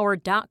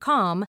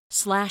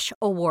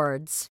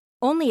jdpower.com/awards.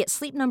 Only at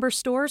Sleep Number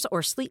stores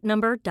or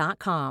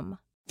sleepnumber.com.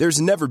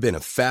 There's never been a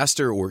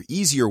faster or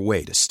easier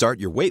way to start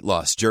your weight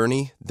loss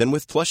journey than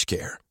with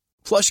PlushCare.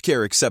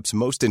 PlushCare accepts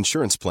most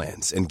insurance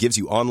plans and gives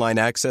you online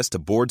access to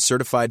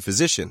board-certified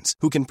physicians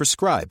who can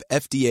prescribe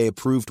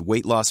FDA-approved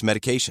weight loss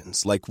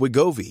medications like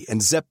Wegovy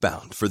and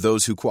Zepbound for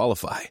those who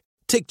qualify.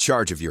 Take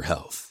charge of your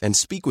health and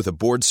speak with a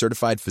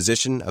board-certified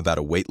physician about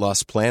a weight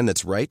loss plan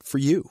that's right for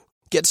you.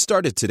 Get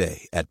started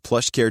today at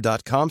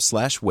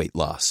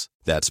plushcare.com/weight-loss.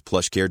 That's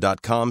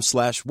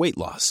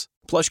plushcare.com/weight-loss.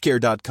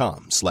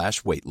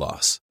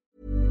 plushcare.com/weight-loss.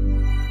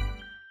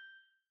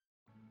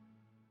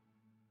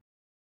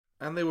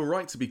 And they were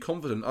right to be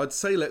confident. I'd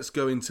say let's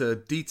go into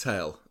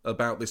detail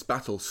about this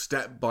battle,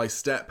 step by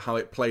step, how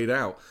it played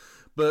out.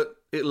 But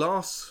it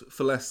lasts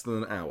for less than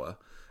an hour,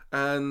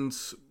 and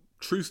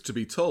truth to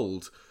be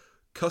told,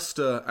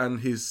 Custer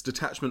and his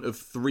detachment of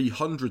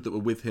 300 that were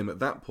with him at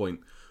that point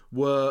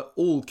were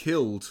all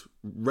killed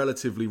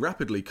relatively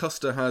rapidly.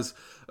 Custer has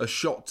a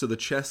shot to the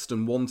chest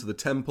and one to the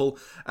temple,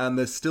 and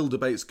there's still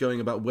debates going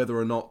about whether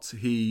or not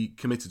he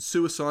committed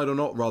suicide or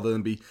not, rather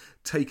than be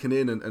taken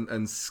in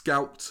and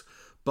scalped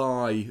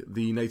by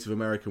the Native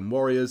American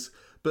warriors.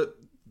 But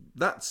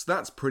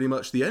that's pretty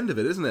much the end of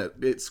it, isn't it?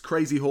 It's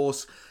Crazy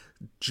Horse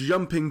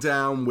jumping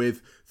down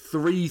with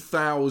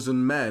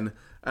 3,000 men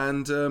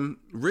and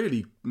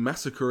really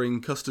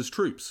massacring Custer's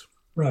troops.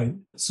 Right.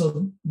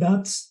 So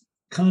that's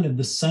kind of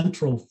the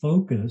central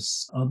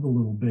focus of the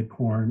Little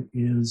Bighorn,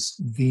 is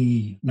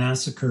the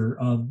massacre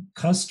of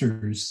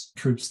Custer's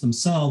troops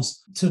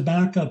themselves. To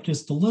back up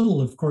just a little,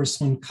 of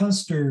course, when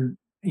Custer,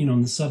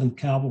 and the 7th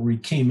Cavalry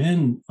came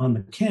in on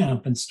the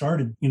camp and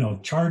started,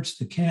 charged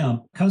the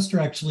camp, Custer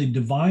actually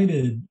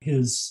divided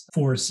his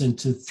force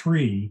into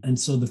 3. And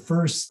so the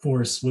first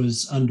force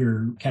was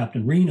under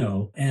Captain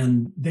Reno,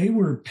 and they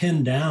were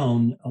pinned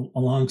down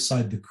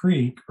alongside the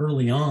creek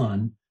early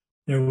on.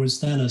 There was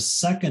then a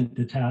second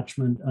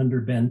detachment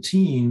under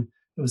Benteen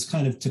that was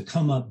kind of to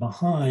come up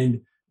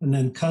behind. And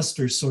then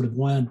Custer sort of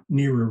went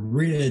near a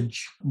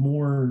ridge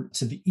more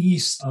to the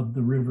east of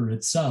the river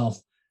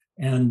itself.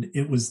 And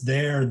it was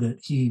there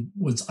that he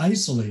was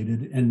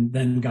isolated and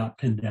then got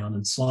pinned down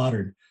and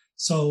slaughtered.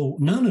 So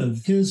none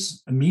of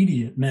his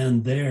immediate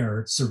men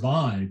there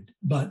survived,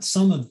 but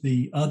some of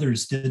the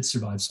others did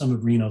survive. Some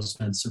of Reno's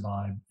men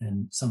survived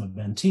and some of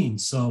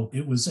Benteen's. So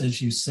it was,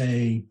 as you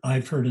say,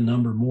 I've heard a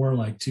number more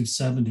like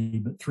 270,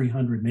 but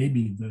 300 may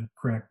be the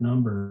correct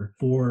number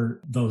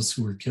for those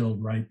who were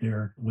killed right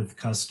there with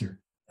Custer.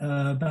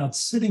 About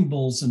Sitting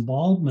Bull's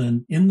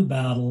involvement in the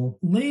battle.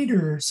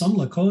 Later, some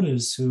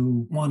Lakotas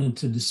who wanted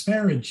to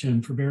disparage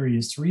him for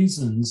various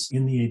reasons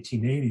in the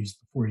 1880s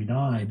before he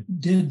died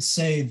did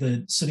say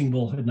that Sitting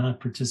Bull had not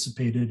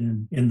participated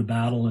in the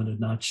battle and had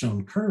not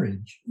shown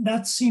courage.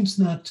 That seems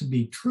not to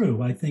be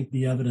true. I think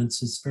the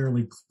evidence is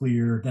fairly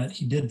clear that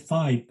he did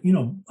fight.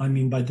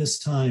 By this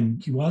time,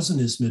 he was in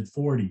his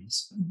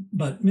mid-40s,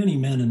 but many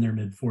men in their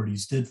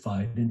mid-40s did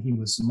fight, and he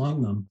was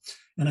among them.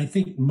 And I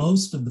think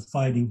most of the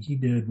fighting he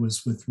did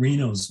was with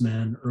Reno's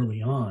men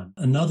early on.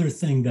 Another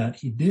thing that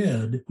he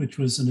did, which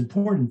was an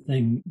important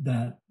thing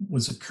that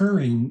was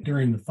occurring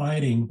during the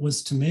fighting,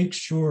 was to make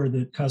sure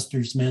that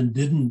Custer's men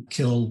didn't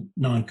kill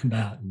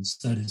non-combatants.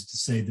 That is to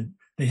say that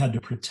they had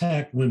to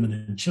protect women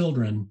and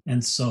children.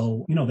 And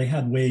so, they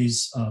had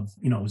ways of,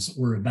 as it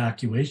were,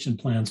 evacuation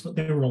plans, but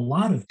there were a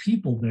lot of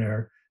people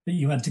there that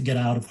you had to get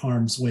out of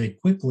harm's way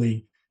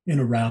quickly in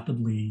a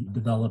rapidly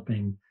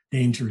developing,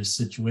 dangerous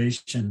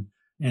situation.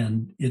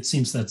 And it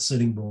seems that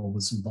Sitting Bull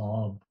was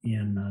involved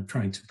in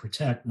trying to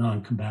protect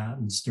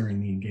non-combatants during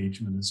the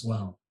engagement as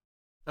well.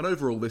 And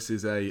overall, this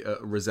is a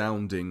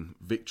resounding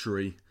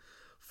victory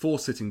for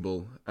Sitting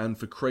Bull and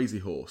for Crazy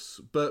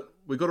Horse. But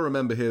we've got to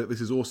remember here that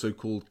this is also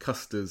called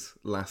Custer's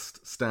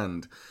Last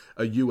Stand.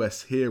 A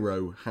US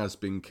hero has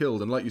been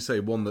killed. And like you say,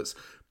 one that's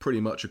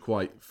pretty much a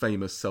quite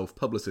famous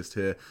self-publicist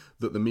here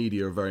that the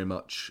media are very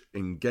much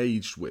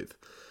engaged with.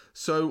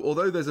 So,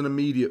 although there's an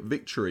immediate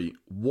victory,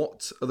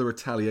 what are the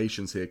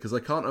retaliations here? Because I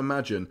can't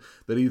imagine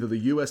that either the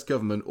US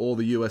government or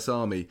the US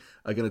Army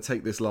are going to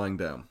take this lying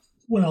down.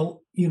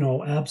 Well,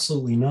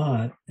 absolutely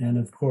not. And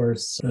of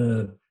course,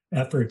 the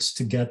efforts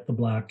to get the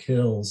Black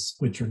Hills,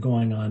 which are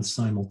going on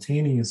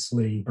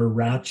simultaneously, are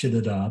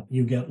ratcheted up.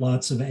 You get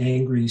lots of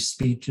angry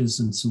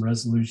speeches and some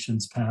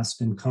resolutions passed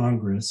in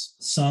Congress.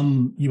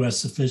 Some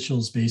US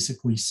officials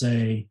basically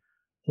say,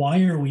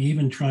 why are we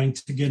even trying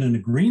to get an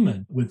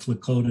agreement with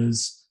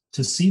Lakotas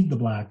to cede the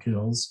Black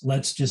Hills?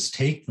 Let's just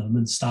take them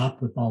and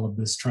stop with all of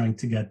this trying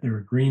to get their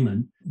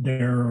agreement.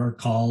 There are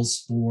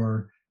calls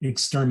for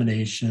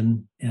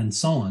extermination and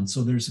so on.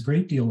 So there's a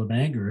great deal of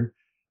anger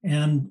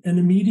and an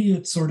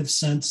immediate sort of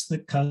sense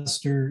that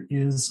Custer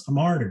is a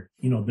martyr.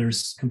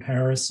 There's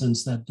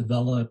comparisons that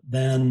develop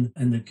then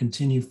and that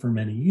continue for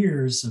many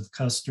years of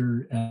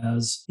Custer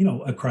as,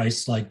 a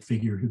Christ-like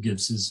figure who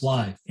gives his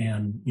life,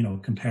 and,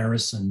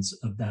 comparisons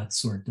of that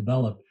sort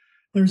develop.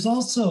 There's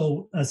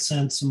also a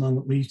sense among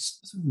at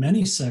least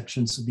many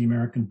sections of the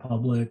American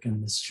public,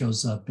 and this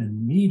shows up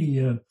in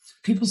media,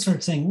 people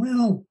start saying,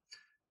 well,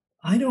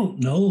 I don't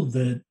know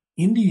that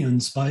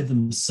Indians by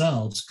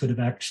themselves could have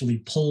actually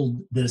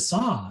pulled this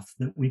off,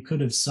 that we could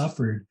have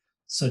suffered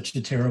such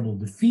a terrible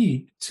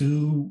defeat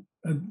to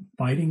a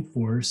fighting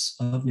force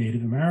of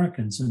Native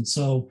Americans. And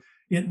so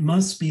it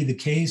must be the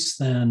case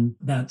then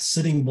that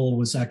Sitting Bull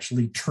was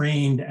actually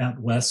trained at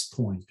West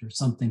Point or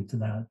something to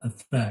that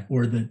effect,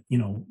 or that,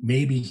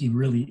 maybe he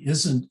really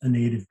isn't a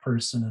Native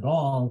person at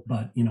all,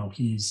 but,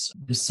 he's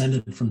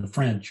descended from the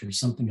French or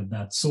something of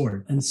that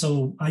sort. And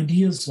so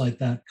ideas like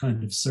that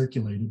kind of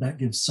circulated. That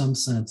gives some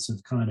sense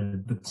of kind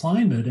of the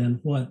climate and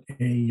what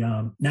a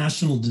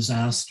national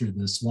disaster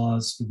this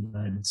was for the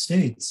United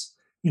States.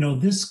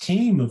 This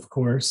came, of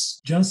course,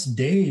 just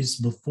days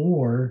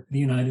before the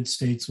United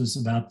States was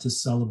about to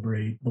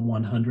celebrate the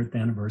 100th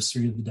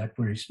anniversary of the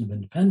Declaration of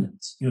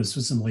Independence. This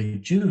was in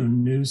late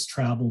June. News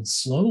traveled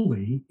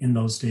slowly. In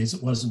those days,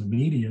 it wasn't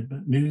immediate,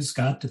 but news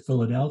got to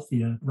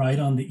Philadelphia right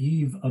on the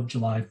eve of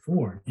July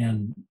 4th.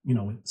 And,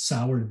 it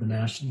soured the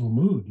national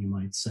mood, you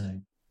might say.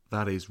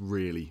 That is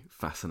really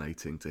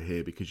fascinating to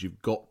hear, because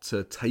you've got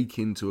to take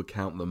into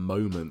account the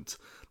moment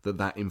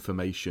that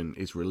information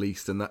is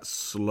released, and that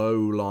slow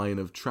line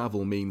of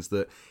travel means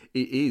that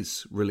it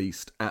is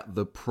released at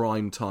the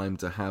prime time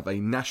to have a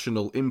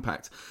national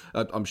impact.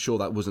 I'm sure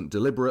that wasn't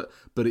deliberate,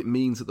 but it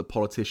means that the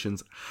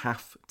politicians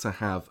have to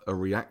have a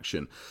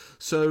reaction.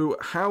 So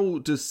how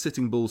does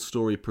Sitting Bull's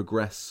story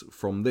progress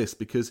from this?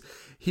 Because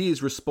he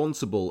is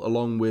responsible,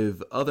 along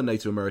with other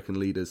Native American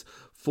leaders,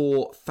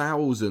 for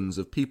thousands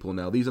of people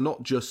now. These are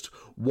not just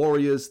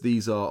warriors,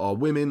 these are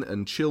women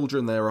and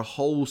children. They're a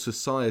whole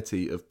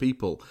society of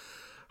people.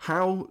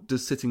 How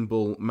does Sitting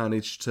Bull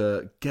manage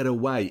to get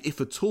away, if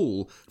at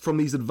all, from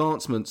these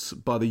advancements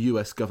by the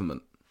US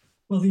government?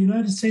 Well, the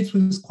United States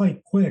was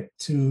quite quick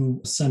to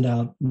send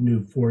out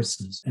new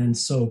forces. And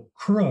so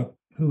Crook,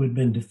 who had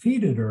been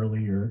defeated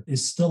earlier,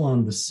 is still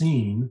on the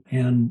scene,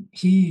 and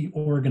he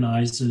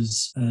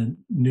organizes a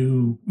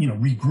new,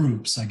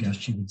 regroups, I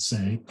guess you would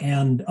say,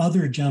 and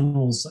other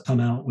generals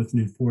come out with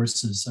new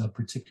forces,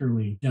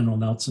 particularly General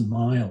Nelson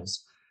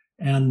Miles.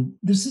 And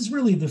this is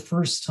really the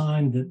first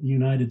time that the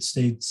United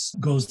States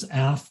goes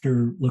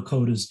after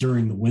Lakotas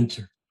during the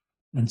winter.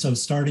 And so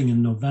starting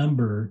in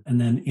November and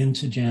then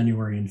into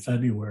January and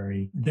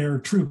February, there are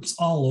troops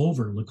all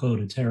over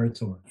Lakota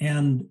territory.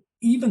 And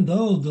even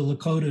though the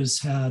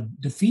Lakotas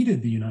had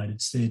defeated the United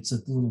States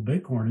at the Little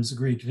Bighorn as a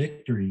great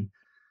victory,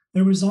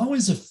 there was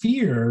always a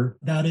fear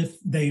that if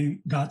they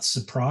got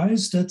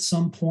surprised at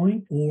some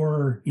point,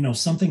 or,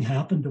 something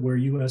happened to where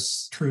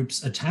U.S.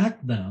 troops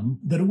attacked them,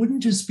 that it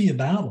wouldn't just be a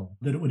battle,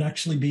 that it would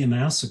actually be a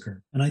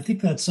massacre. And I think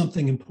that's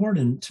something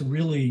important to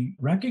really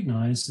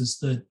recognize, is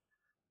that,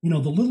 the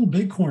Little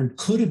Bighorn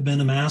could have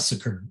been a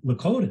massacre,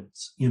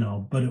 Lakotas,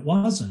 but it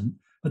wasn't.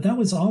 But that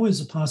was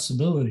always a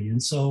possibility.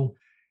 And so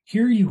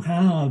here you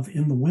have,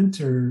 in the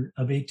winter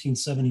of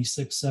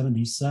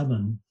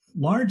 1876-77,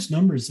 large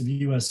numbers of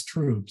U.S.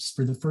 troops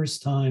for the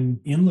first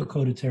time in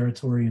Lakota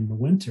territory in the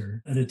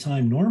winter, at a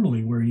time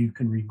normally where you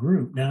can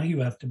regroup. Now you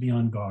have to be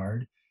on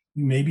guard.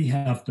 You maybe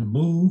have to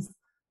move.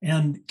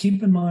 And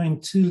keep in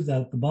mind, too,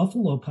 that the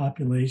buffalo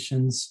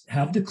populations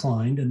have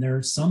declined, and there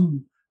are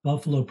some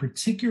buffalo,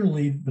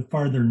 particularly the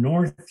farther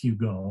north you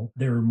go,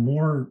 there are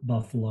more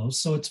buffalo.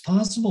 So it's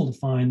possible to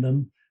find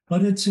them,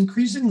 but it's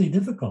increasingly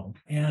difficult.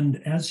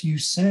 And as you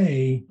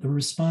say, the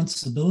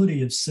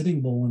responsibility of Sitting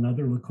Bull and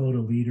other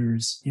Lakota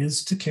leaders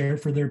is to care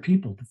for their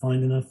people, to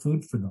find enough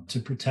food for them, to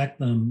protect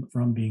them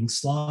from being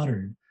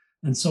slaughtered.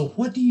 And so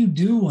what do you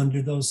do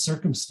under those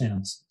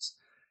circumstances?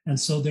 And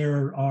so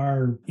there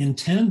are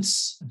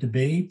intense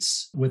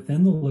debates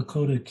within the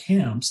Lakota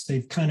camps.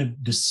 They've kind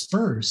of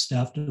dispersed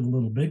after the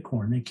Little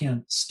Bighorn. They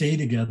can't stay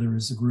together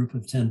as a group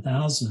of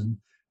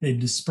 10,000. They've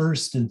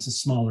dispersed into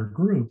smaller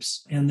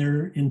groups, and there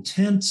are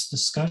intense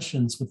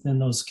discussions within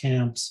those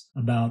camps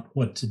about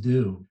what to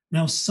do.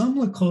 Now, some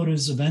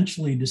Lakotas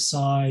eventually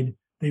decide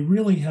they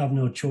really have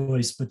no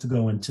choice but to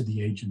go into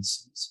the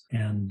agencies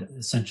and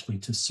essentially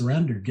to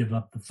surrender, give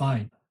up the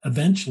fight.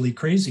 Eventually,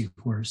 Crazy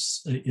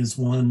Horse is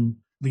one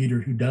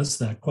leader who does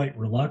that quite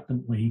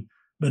reluctantly.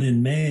 But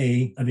in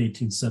May of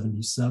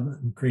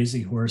 1877,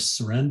 Crazy Horse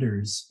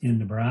surrenders in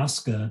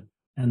Nebraska,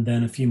 and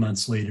then a few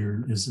months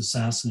later is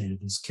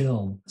assassinated, is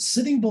killed.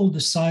 Sitting Bull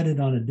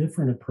decided on a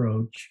different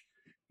approach.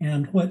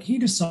 And what he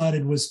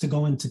decided was to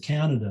go into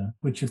Canada,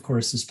 which of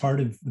course is part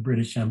of the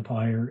British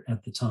Empire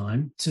at the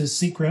time, to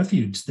seek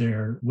refuge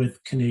there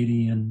with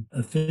Canadian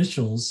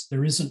officials.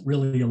 There isn't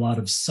really a lot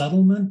of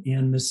settlement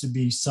in, this would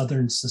be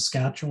southern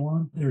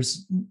Saskatchewan.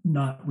 There's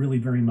not really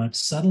very much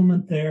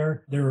settlement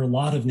there. There are a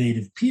lot of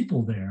Native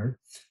people there.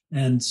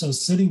 And so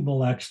Sitting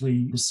Bull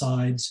actually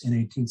decides in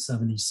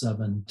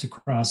 1877 to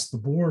cross the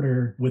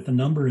border with a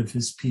number of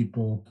his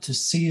people to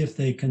see if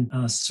they can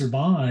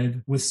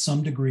survive with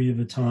some degree of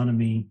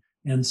autonomy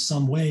and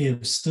some way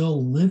of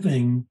still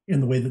living in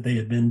the way that they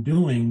had been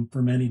doing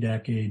for many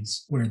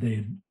decades, where they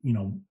had,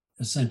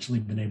 essentially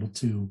been able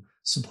to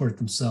support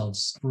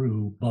themselves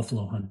through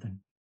buffalo hunting.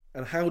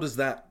 And how does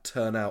that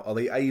turn out? Are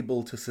they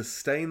able to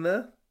sustain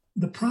there?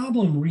 The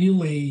problem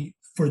really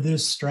for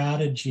this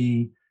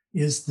strategy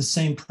is the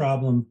same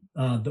problem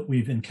that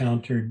we've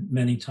encountered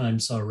many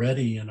times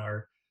already in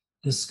our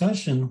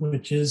discussion,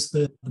 which is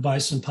that the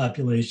bison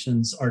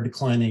populations are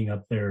declining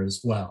up there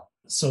as well.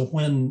 So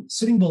when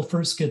Sitting Bull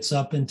first gets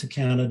up into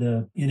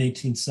Canada in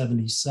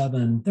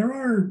 1877, there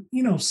are,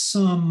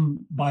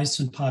 some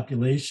bison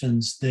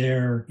populations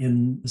there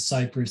in the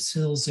Cypress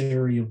Hills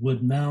area,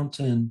 Wood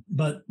Mountain,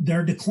 but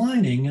they're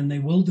declining, and they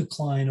will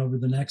decline over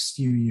the next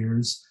few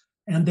years.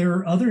 And there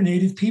are other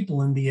Native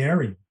people in the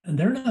area, and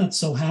they're not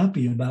so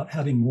happy about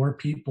having more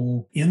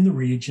people in the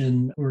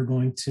region who are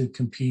going to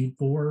compete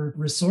for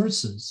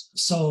resources.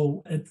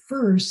 So at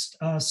first,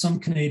 some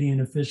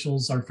Canadian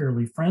officials are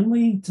fairly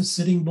friendly to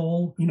Sitting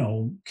Bull.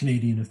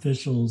 Canadian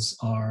officials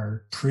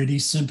are pretty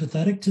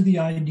sympathetic to the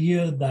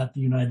idea that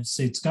the United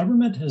States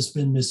government has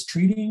been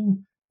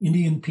mistreating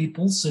Indian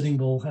people. Sitting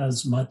Bull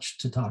has much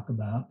to talk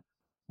about.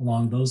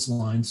 along those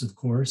lines, of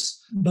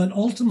course. But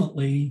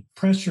ultimately,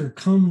 pressure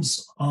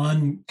comes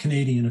on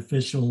Canadian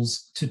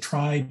officials to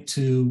try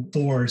to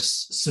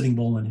force Sitting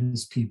Bull and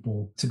his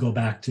people to go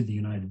back to the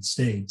United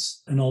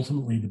States. And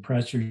ultimately, the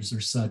pressures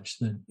are such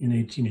that in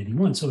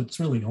 1881, so it's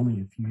really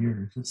only a few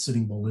years that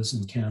Sitting Bull is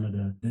in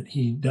Canada, that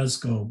he does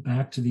go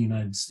back to the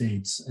United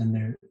States.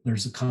 And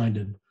there's a kind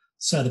of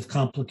set of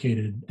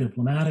complicated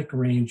diplomatic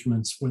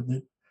arrangements where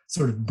the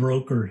sort of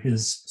broker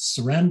his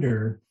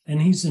surrender. And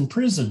he's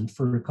imprisoned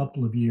for a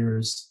couple of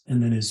years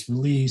and then is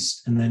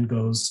released and then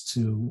goes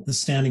to the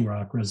Standing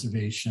Rock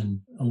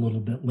Reservation a little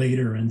bit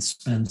later and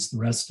spends the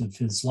rest of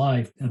his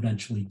life,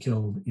 eventually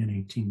killed in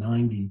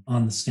 1890,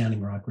 on the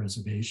Standing Rock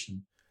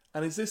Reservation.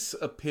 And is this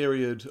a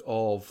period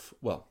of,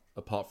 well,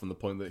 apart from the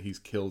point that he's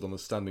killed on the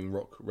Standing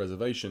Rock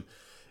Reservation,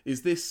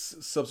 is this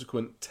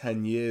subsequent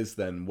 10 years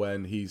then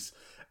when he's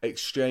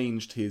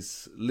exchanged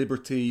his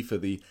liberty for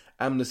the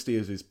amnesty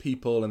of his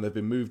people and they've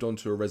been moved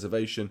onto a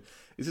reservation?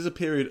 Is this a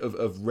period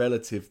of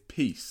relative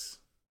peace?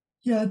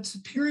 Yeah, it's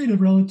a period of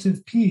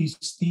relative peace.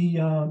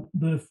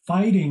 The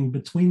fighting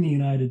between the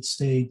United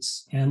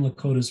States and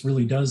Lakotas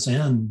really does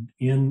end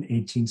in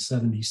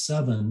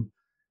 1877.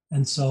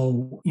 And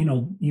so,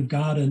 you've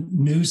got a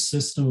new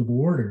system of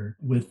order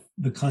with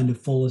the kind of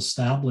full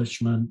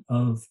establishment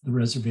of the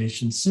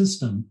reservation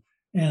system.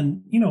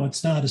 And,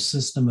 it's not a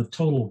system of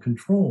total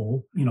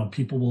control.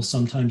 People will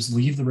sometimes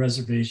leave the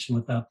reservation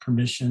without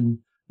permission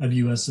of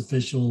U.S.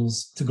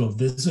 officials to go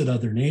visit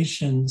other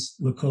nations.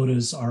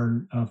 Lakotas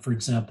are, for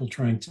example,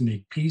 trying to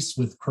make peace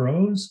with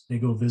Crows. They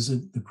go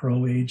visit the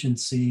Crow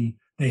Agency.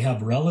 They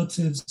have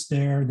relatives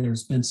there.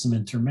 There's been some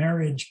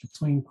intermarriage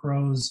between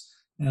Crows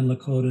and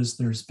Lakotas.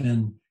 There's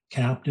been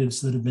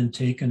captives that have been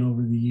taken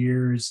over the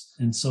years.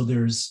 And so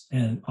there's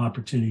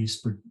opportunities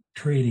for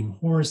trading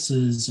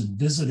horses and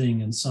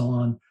visiting and so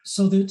on.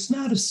 So it's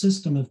not a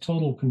system of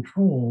total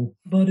control,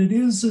 but it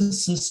is a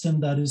system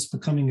that is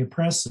becoming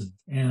oppressive.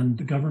 And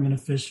the government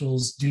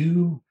officials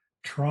do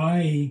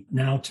try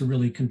now to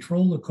really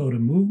control Lakota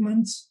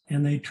movements,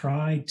 and they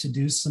try to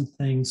do some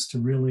things to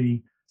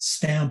really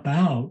stamp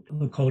out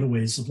Lakota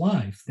ways of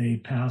life. They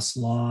pass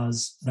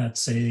laws that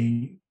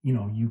say,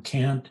 you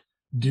can't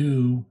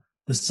do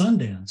the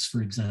Sundance,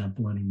 for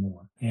example,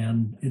 anymore.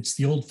 And it's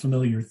the old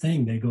familiar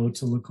thing. They go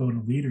to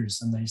Lakota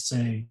leaders and they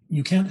say,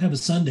 you can't have a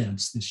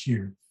Sundance this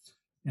year.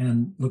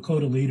 And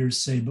Lakota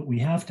leaders say, but we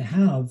have to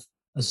have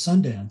a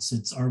Sundance.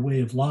 It's our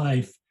way of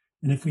life.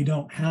 And if we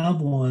don't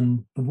have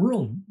one, the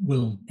world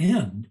will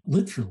end,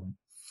 literally.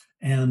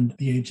 And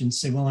the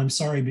agents say, well, I'm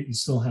sorry, but you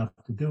still have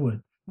to do it.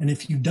 And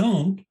if you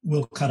don't,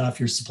 we'll cut off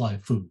your supply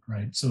of food,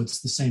 right? So it's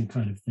the same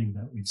kind of thing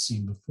that we've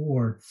seen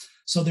before.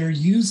 So they're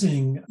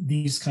using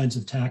these kinds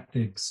of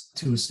tactics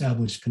to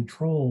establish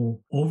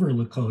control over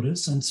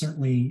Lakotas. And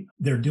certainly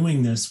they're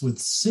doing this with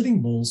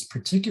Sitting Bull's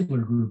particular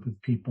group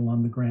of people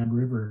on the Grand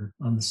River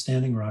on the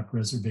Standing Rock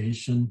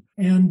Reservation.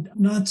 And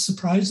not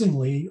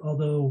surprisingly,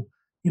 although,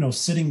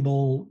 Sitting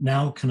Bull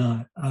now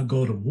cannot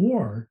go to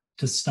war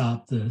to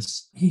stop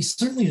this, he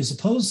certainly is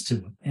opposed to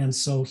it. And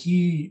so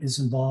he is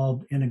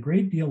involved in a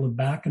great deal of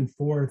back and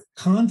forth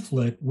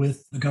conflict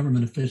with the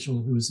government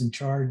official who is in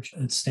charge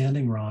at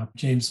Standing Rock.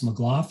 James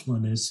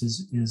McLaughlin is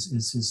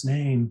his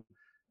name.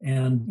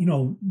 And,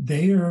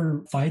 they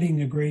are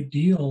fighting a great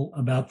deal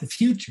about the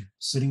future.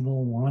 Sitting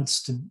Bull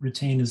wants to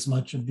retain as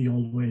much of the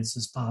old ways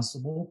as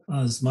possible,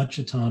 as much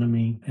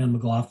autonomy, and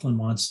McLaughlin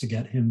wants to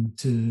get him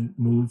to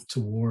move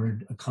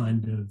toward a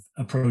kind of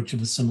approach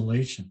of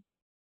assimilation.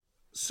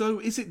 So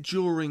is it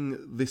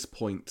during this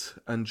point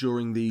and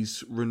during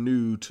these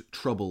renewed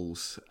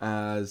troubles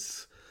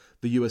as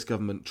the US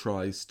government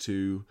tries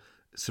to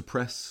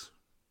suppress,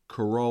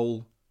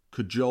 cajole,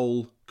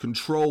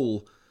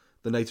 control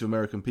the Native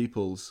American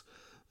peoples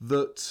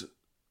that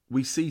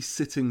we see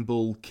Sitting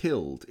Bull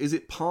killed? Is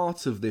it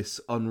part of this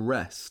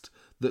unrest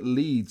that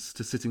leads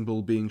to Sitting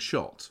Bull being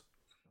shot?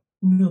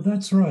 No,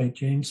 that's right,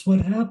 James.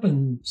 What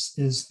happens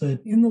is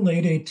that in the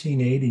late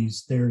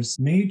 1880s, there's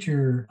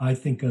major, I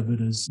think of it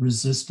as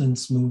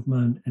resistance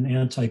movement and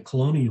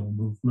anti-colonial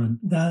movement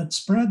that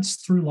spreads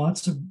through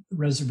lots of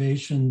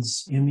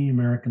reservations in the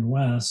American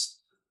West,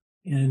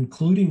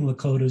 including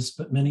Lakotas,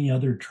 but many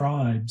other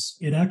tribes.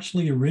 It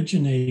actually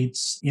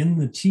originates in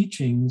the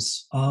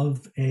teachings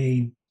of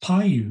a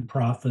Paiute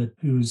prophet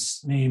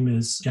whose name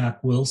is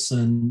Jack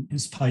Wilson.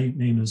 His Paiute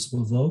name is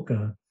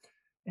Wovoka.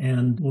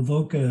 And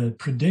Wovoka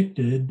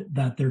predicted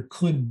that there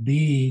could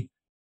be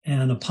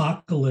an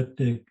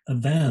apocalyptic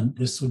event.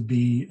 This would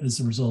be as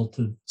a result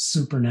of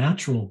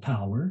supernatural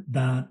power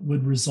that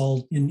would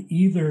result in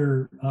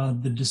either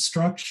the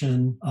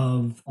destruction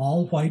of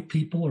all white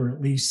people, or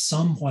at least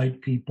some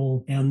white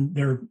people, and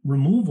their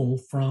removal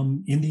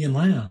from Indian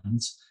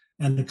lands,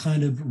 and the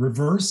kind of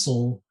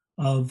reversal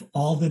of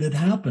all that had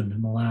happened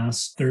in the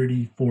last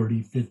 30,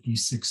 40, 50,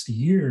 60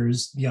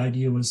 years. The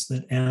idea was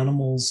that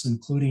animals,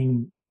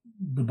 including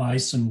the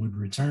bison, would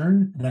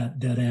return, that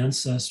dead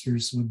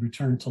ancestors would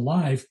return to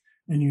life,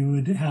 and you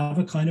would have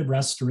a kind of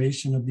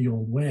restoration of the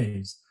old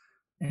ways.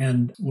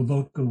 And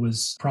Wovoka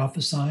was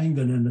prophesying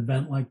that an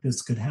event like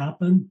this could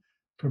happen.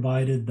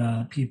 provided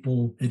that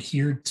people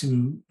adhered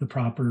to the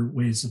proper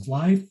ways of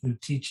life, the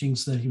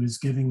teachings that he was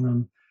giving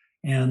them,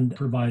 and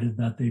provided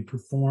that they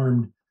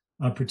performed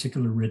a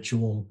particular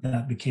ritual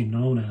that became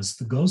known as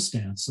the ghost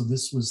dance. So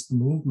this was the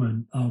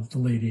movement of the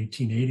late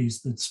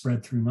 1880s that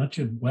spread through much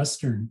of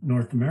Western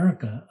North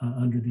America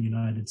under the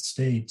United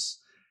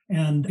States.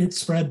 And it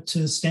spread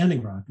to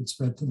Standing Rock. It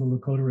spread to the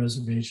Lakota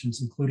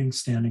reservations, including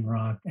Standing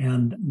Rock,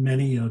 and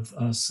many of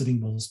Sitting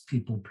Bull's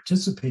people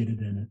participated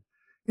in it.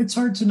 It's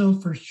hard to know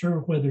for sure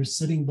whether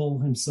Sitting Bull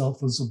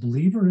himself was a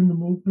believer in the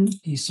movement.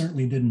 He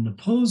certainly didn't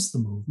oppose the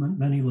movement.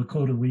 Many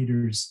Lakota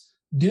leaders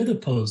did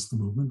oppose the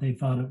movement. They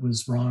thought it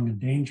was wrong and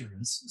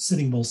dangerous.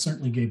 Sitting Bull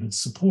certainly gave it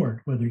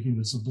support. Whether he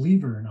was a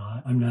believer or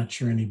not, I'm not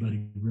sure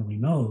anybody really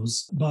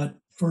knows. But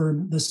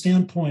from the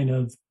standpoint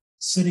of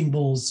Sitting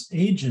Bull's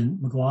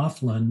agent,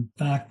 McLaughlin,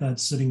 the fact that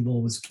Sitting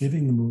Bull was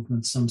giving the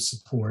movement some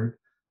support,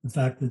 the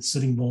fact that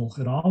Sitting Bull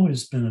had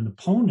always been an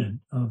opponent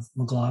of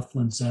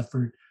McLaughlin's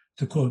effort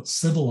to, quote,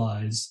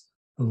 civilize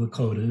the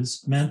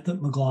Lakotas, meant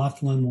that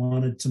McLaughlin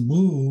wanted to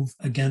move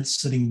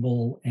against Sitting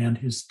Bull and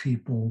his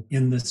people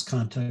in this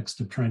context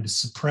of trying to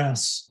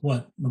suppress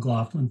what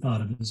McLaughlin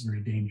thought of as a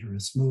very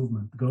dangerous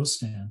movement, the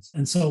ghost dance.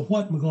 And so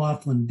what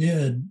McLaughlin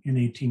did in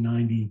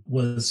 1890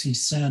 was he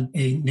sent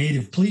a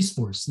native police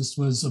force. This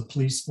was a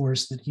police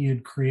force that he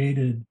had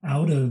created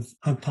out of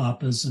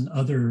Hunkpapas and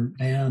other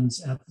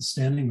bands at the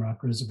Standing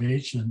Rock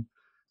Reservation.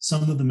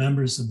 Some of the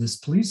members of this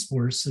police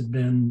force had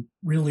been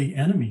really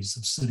enemies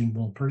of Sitting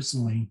Bull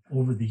personally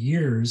over the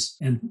years.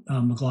 And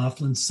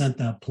McLaughlin sent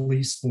that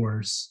police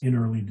force in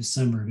early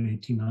December of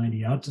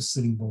 1890 out to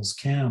Sitting Bull's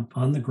camp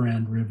on the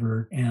Grand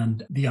River.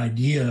 And the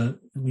idea,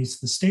 at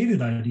least the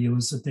stated idea,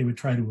 was that they would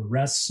try to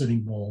arrest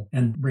Sitting Bull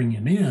and bring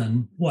him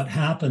in. What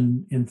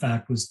happened, in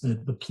fact, was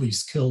that the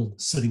police killed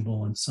Sitting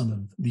Bull and some of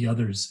the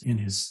others in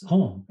his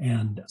home.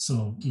 And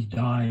so he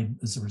died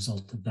as a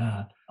result of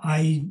that.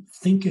 I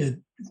think it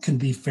can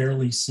be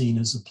fairly seen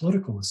as a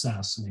political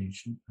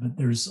assassination, but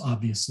there's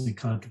obviously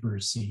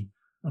controversy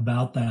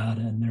about that.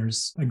 And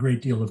there's a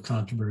great deal of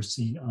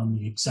controversy on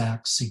the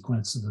exact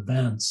sequence of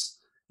events.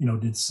 You know,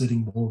 did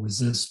Sitting Bull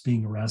resist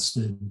being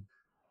arrested,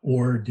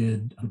 or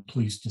did the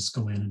police just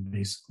go in and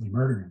basically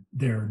murder him?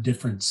 There are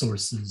different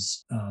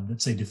sources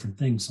that say different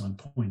things on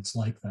points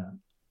like that.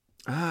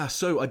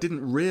 So I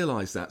didn't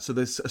realise that. So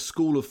there's a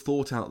school of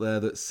thought out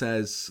there that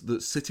says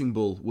that Sitting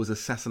Bull was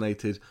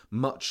assassinated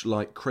much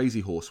like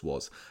Crazy Horse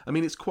was. I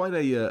mean, it's quite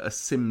a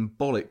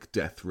symbolic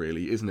death,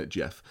 really, isn't it,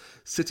 Jeff?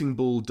 Sitting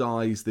Bull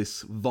dies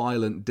this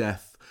violent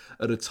death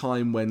at a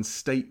time when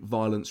state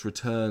violence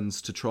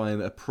returns to try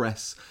and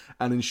oppress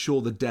and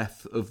ensure the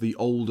death of the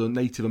older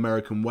Native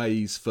American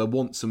ways for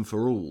once and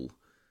for all.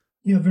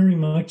 Yeah, very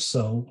much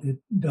so. It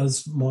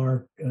does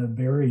mark a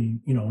very,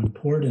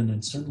 important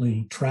and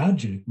certainly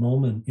tragic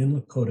moment in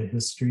Lakota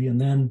history.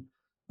 And then,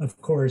 of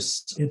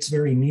course, it's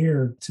very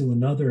near to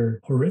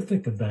another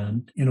horrific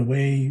event. In a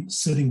way,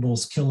 Sitting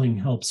Bull's killing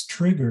helps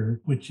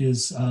trigger, which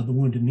is the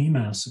Wounded Knee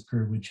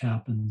Massacre, which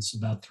happens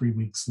about 3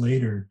 weeks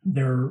later.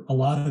 There are a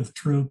lot of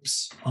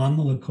troops on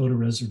the Lakota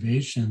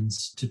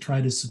reservations to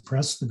try to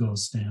suppress the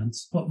ghost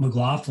dance. What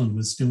McLaughlin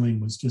was doing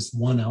was just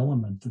one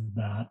element of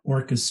that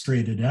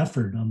orchestrated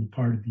effort on the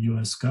part of the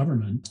U.S.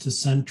 government to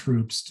send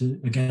troops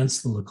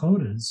against the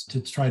Lakotas to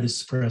try to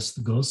suppress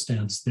the ghost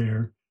dance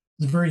there.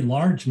 It was a very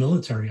large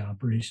military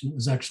operation. It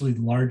was actually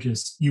the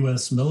largest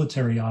U.S.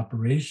 military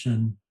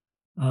operation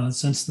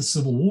since the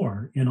Civil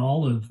War. In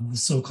all of the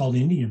so-called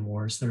Indian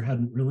Wars, there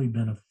hadn't really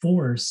been a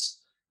force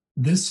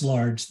this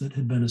large that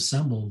had been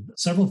assembled,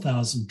 several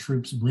thousand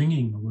troops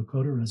bringing the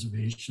Lakota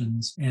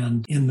reservations.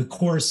 And in the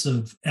course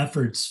of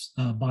efforts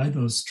by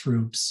those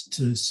troops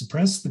to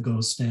suppress the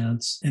ghost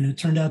dance, and it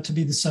turned out to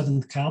be the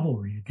 7th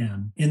Cavalry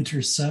again,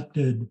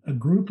 intercepted a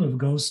group of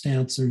ghost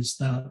dancers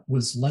that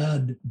was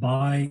led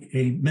by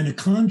a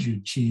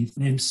Minneconjou chief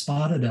named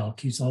Spotted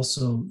Elk. He's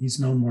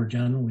known more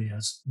generally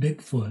as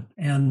Bigfoot.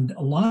 And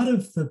a lot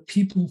of the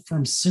people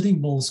from Sitting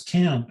Bull's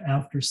camp,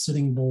 after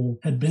Sitting Bull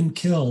had been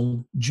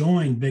killed,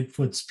 joined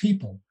Bigfoot's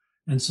people.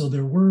 And so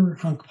there were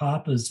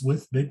Hunkpapas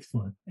with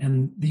Bigfoot,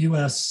 and the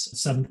U.S.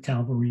 7th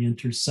Cavalry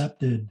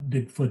intercepted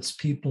Bigfoot's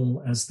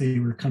people as they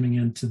were coming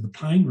into the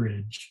Pine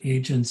Ridge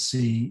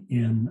Agency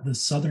in the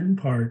southern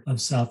part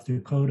of South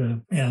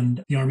Dakota,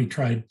 and the Army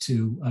tried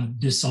to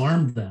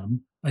disarm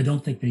them. I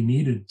don't think they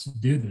needed to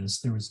do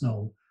this. There was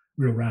no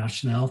real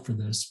rationale for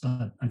this,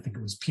 but I think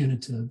it was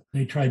punitive.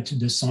 They tried to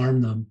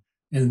disarm them,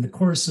 and in the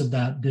course of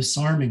that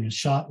disarming, a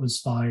shot was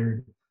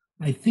fired.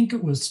 I think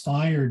it was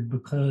fired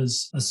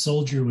because a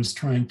soldier was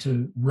trying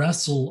to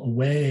wrestle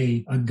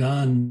away a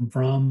gun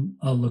from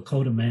a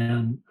Lakota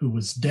man who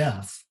was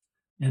deaf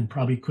and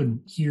probably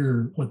couldn't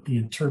hear what the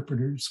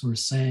interpreters were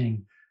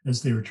saying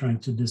as they were trying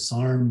to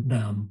disarm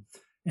them.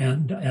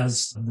 And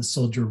as the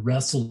soldier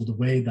wrestled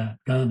away that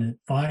gun, it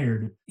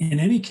fired.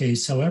 In any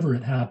case, however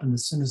it happened,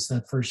 as soon as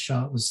that first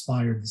shot was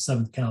fired, the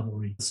 7th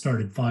Cavalry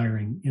started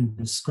firing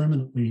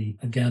indiscriminately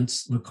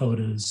against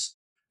Lakotas.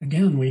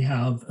 again, we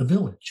have a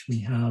village. We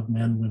have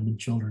men, women,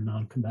 children,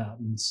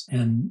 non-combatants,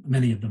 and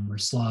many of them were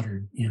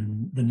slaughtered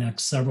in the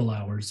next several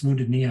hours.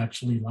 Wounded Knee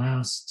actually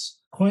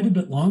lasts quite a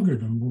bit longer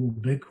than Little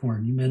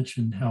Bighorn. You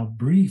mentioned how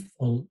brief,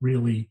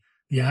 really,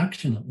 the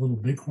action at Little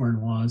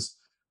Bighorn was.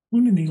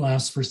 Wounded Knee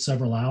lasts for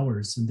several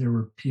hours, and there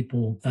were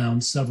people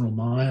found several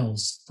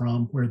miles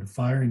from where the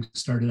firing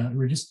started out who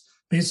were just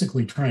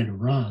basically trying to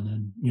run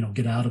and,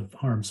 get out of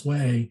harm's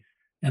way,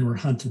 and were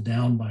hunted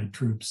down by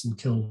troops and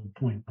killed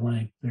point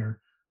blank. They're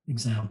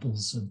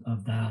examples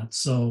of that.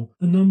 So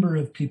the number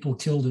of people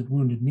killed at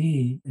Wounded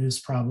Knee is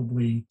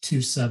probably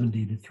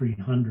 270 to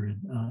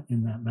 300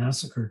 in that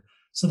massacre.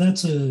 So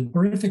that's a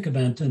horrific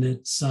event, and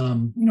it's,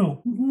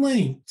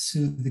 linked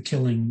to the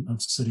killing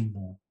of Sitting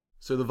Bull.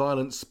 So the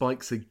violence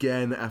spikes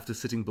again after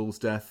Sitting Bull's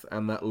death,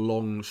 and that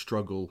long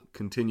struggle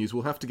continues.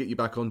 We'll have to get you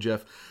back on,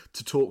 Jeff,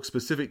 to talk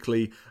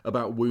specifically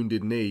about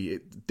Wounded Knee.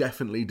 It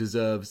definitely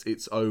deserves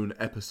its own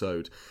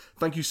episode.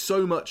 Thank you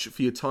so much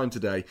for your time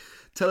today.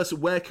 Tell us,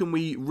 where can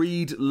we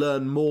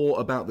learn more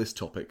about this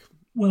topic?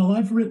 Well,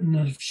 I've written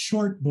a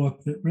short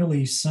book that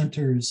really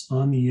centers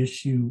on the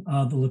issue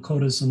of the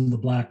Lakotas and the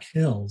Black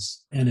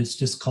Hills, and it's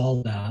just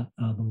called that,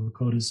 the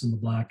Lakotas and the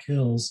Black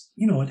Hills.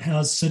 It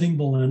has Sitting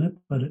Bull in it,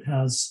 but it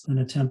has an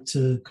attempt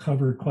to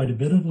cover quite a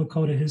bit of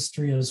Lakota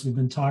history, as we've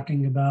been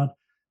talking about,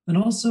 and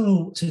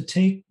also to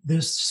take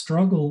this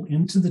struggle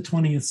into the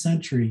 20th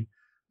century,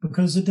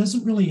 because it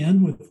doesn't really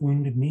end with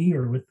Wounded Knee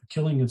or with the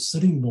killing of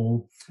Sitting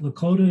Bull.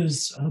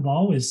 Lakotas have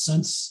always,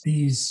 since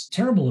these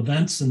terrible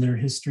events in their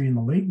history in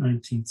the late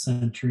 19th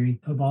century,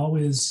 have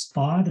always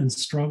fought and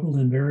struggled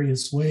in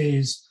various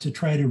ways to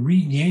try to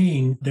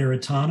regain their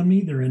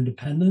autonomy, their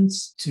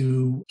independence,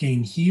 to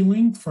gain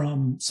healing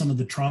from some of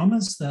the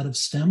traumas that have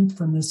stemmed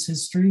from this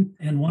history.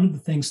 And one of the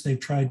things they've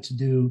tried to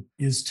do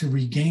is to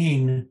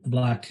regain the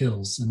Black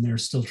Hills, and they're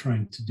still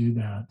trying to do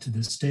that. To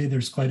this day,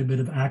 there's quite a bit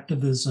of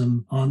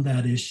activism on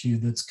that issue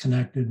that's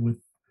connected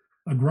with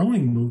a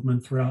growing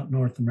movement throughout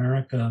North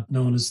America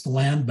known as the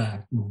Land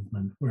Back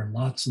movement, where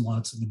lots and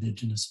lots of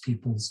Indigenous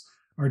peoples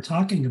are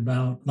talking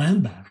about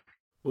land back.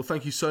 Well,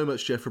 thank you so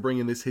much, Jeff, for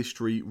bringing this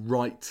history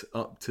right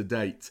up to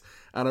date.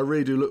 And I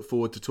really do look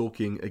forward to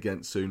talking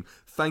again soon.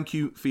 Thank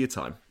you for your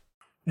time.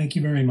 Thank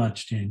you very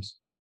much, James.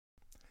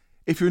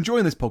 If you're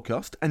enjoying this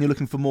podcast and you're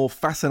looking for more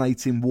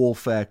fascinating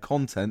warfare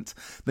content,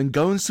 then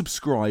go and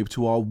subscribe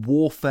to our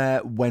Warfare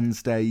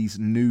Wednesdays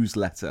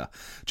newsletter.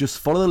 Just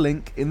follow the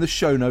link in the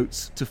show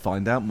notes to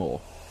find out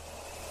more.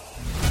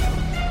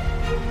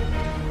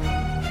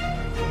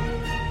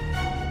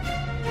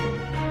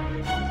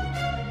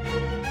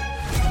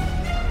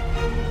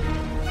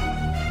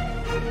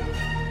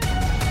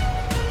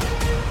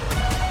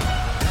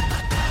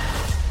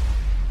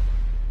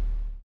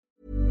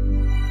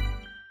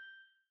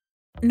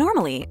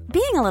 Normally,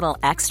 being a little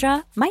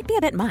extra might be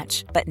a bit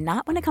much, but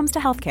not when it comes to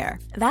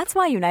healthcare. That's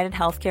why United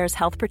Healthcare's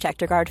Health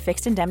Protector Guard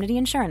fixed indemnity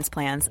insurance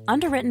plans,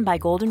 underwritten by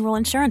Golden Rule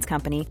Insurance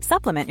Company,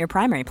 supplement your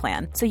primary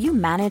plan so you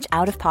manage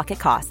out-of-pocket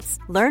costs.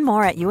 Learn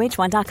more at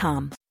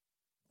UH1.com.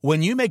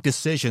 When you make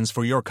decisions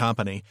for your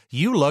company,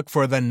 you look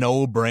for the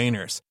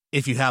no-brainers.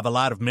 If you have a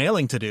lot of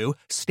mailing to do,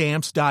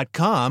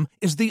 Stamps.com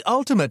is the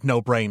ultimate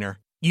no-brainer.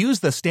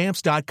 Use the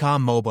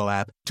Stamps.com mobile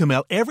app to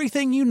mail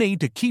everything you need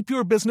to keep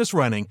your business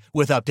running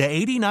with up to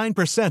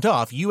 89%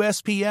 off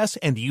USPS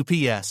and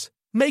UPS.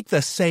 Make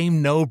the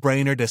same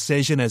no-brainer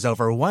decision as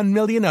over 1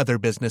 million other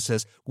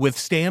businesses with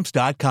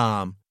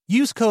Stamps.com.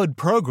 Use code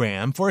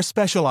PROGRAM for a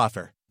special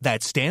offer.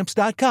 That's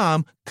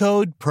Stamps.com,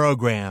 code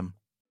PROGRAM.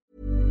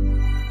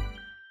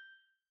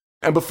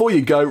 And before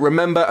you go,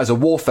 remember, as a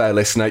Warfare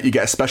listener, you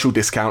get a special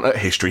discount at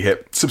History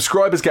Hit.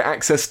 Subscribers get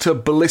access to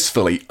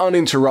blissfully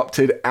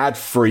uninterrupted,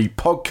 ad-free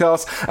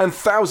podcasts and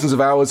thousands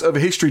of hours of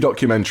history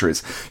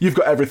documentaries. You've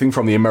got everything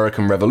from the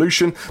American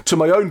Revolution to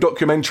my own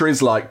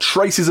documentaries like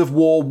Traces of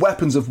War,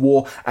 Weapons of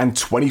War, and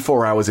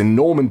 24 Hours in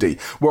Normandy,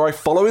 where I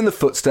follow in the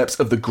footsteps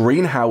of the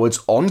Green Howards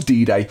on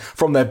D-Day,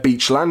 from their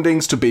beach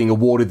landings to being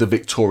awarded the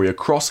Victoria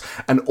Cross,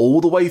 and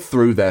all the way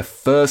through their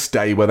first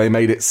day where they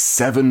made it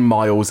 7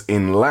 miles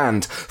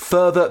inland,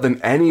 further than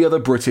any other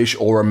British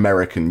or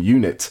American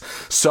unit.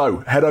 So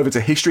head over to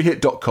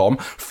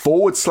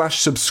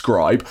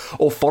historyhit.com/subscribe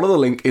or follow the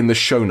link in the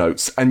show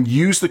notes and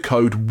use the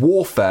code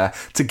WARFARE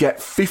to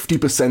get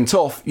 50%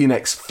 off your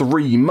next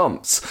 3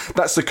 months.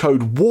 That's the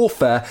code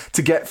WARFARE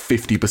to get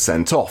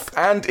 50% off.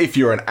 And if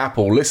you're an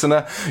Apple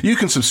listener, you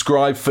can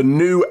subscribe for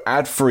new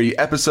ad-free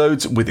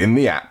episodes within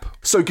the app.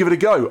 So give it a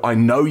go. I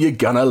know you're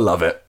gonna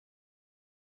love it.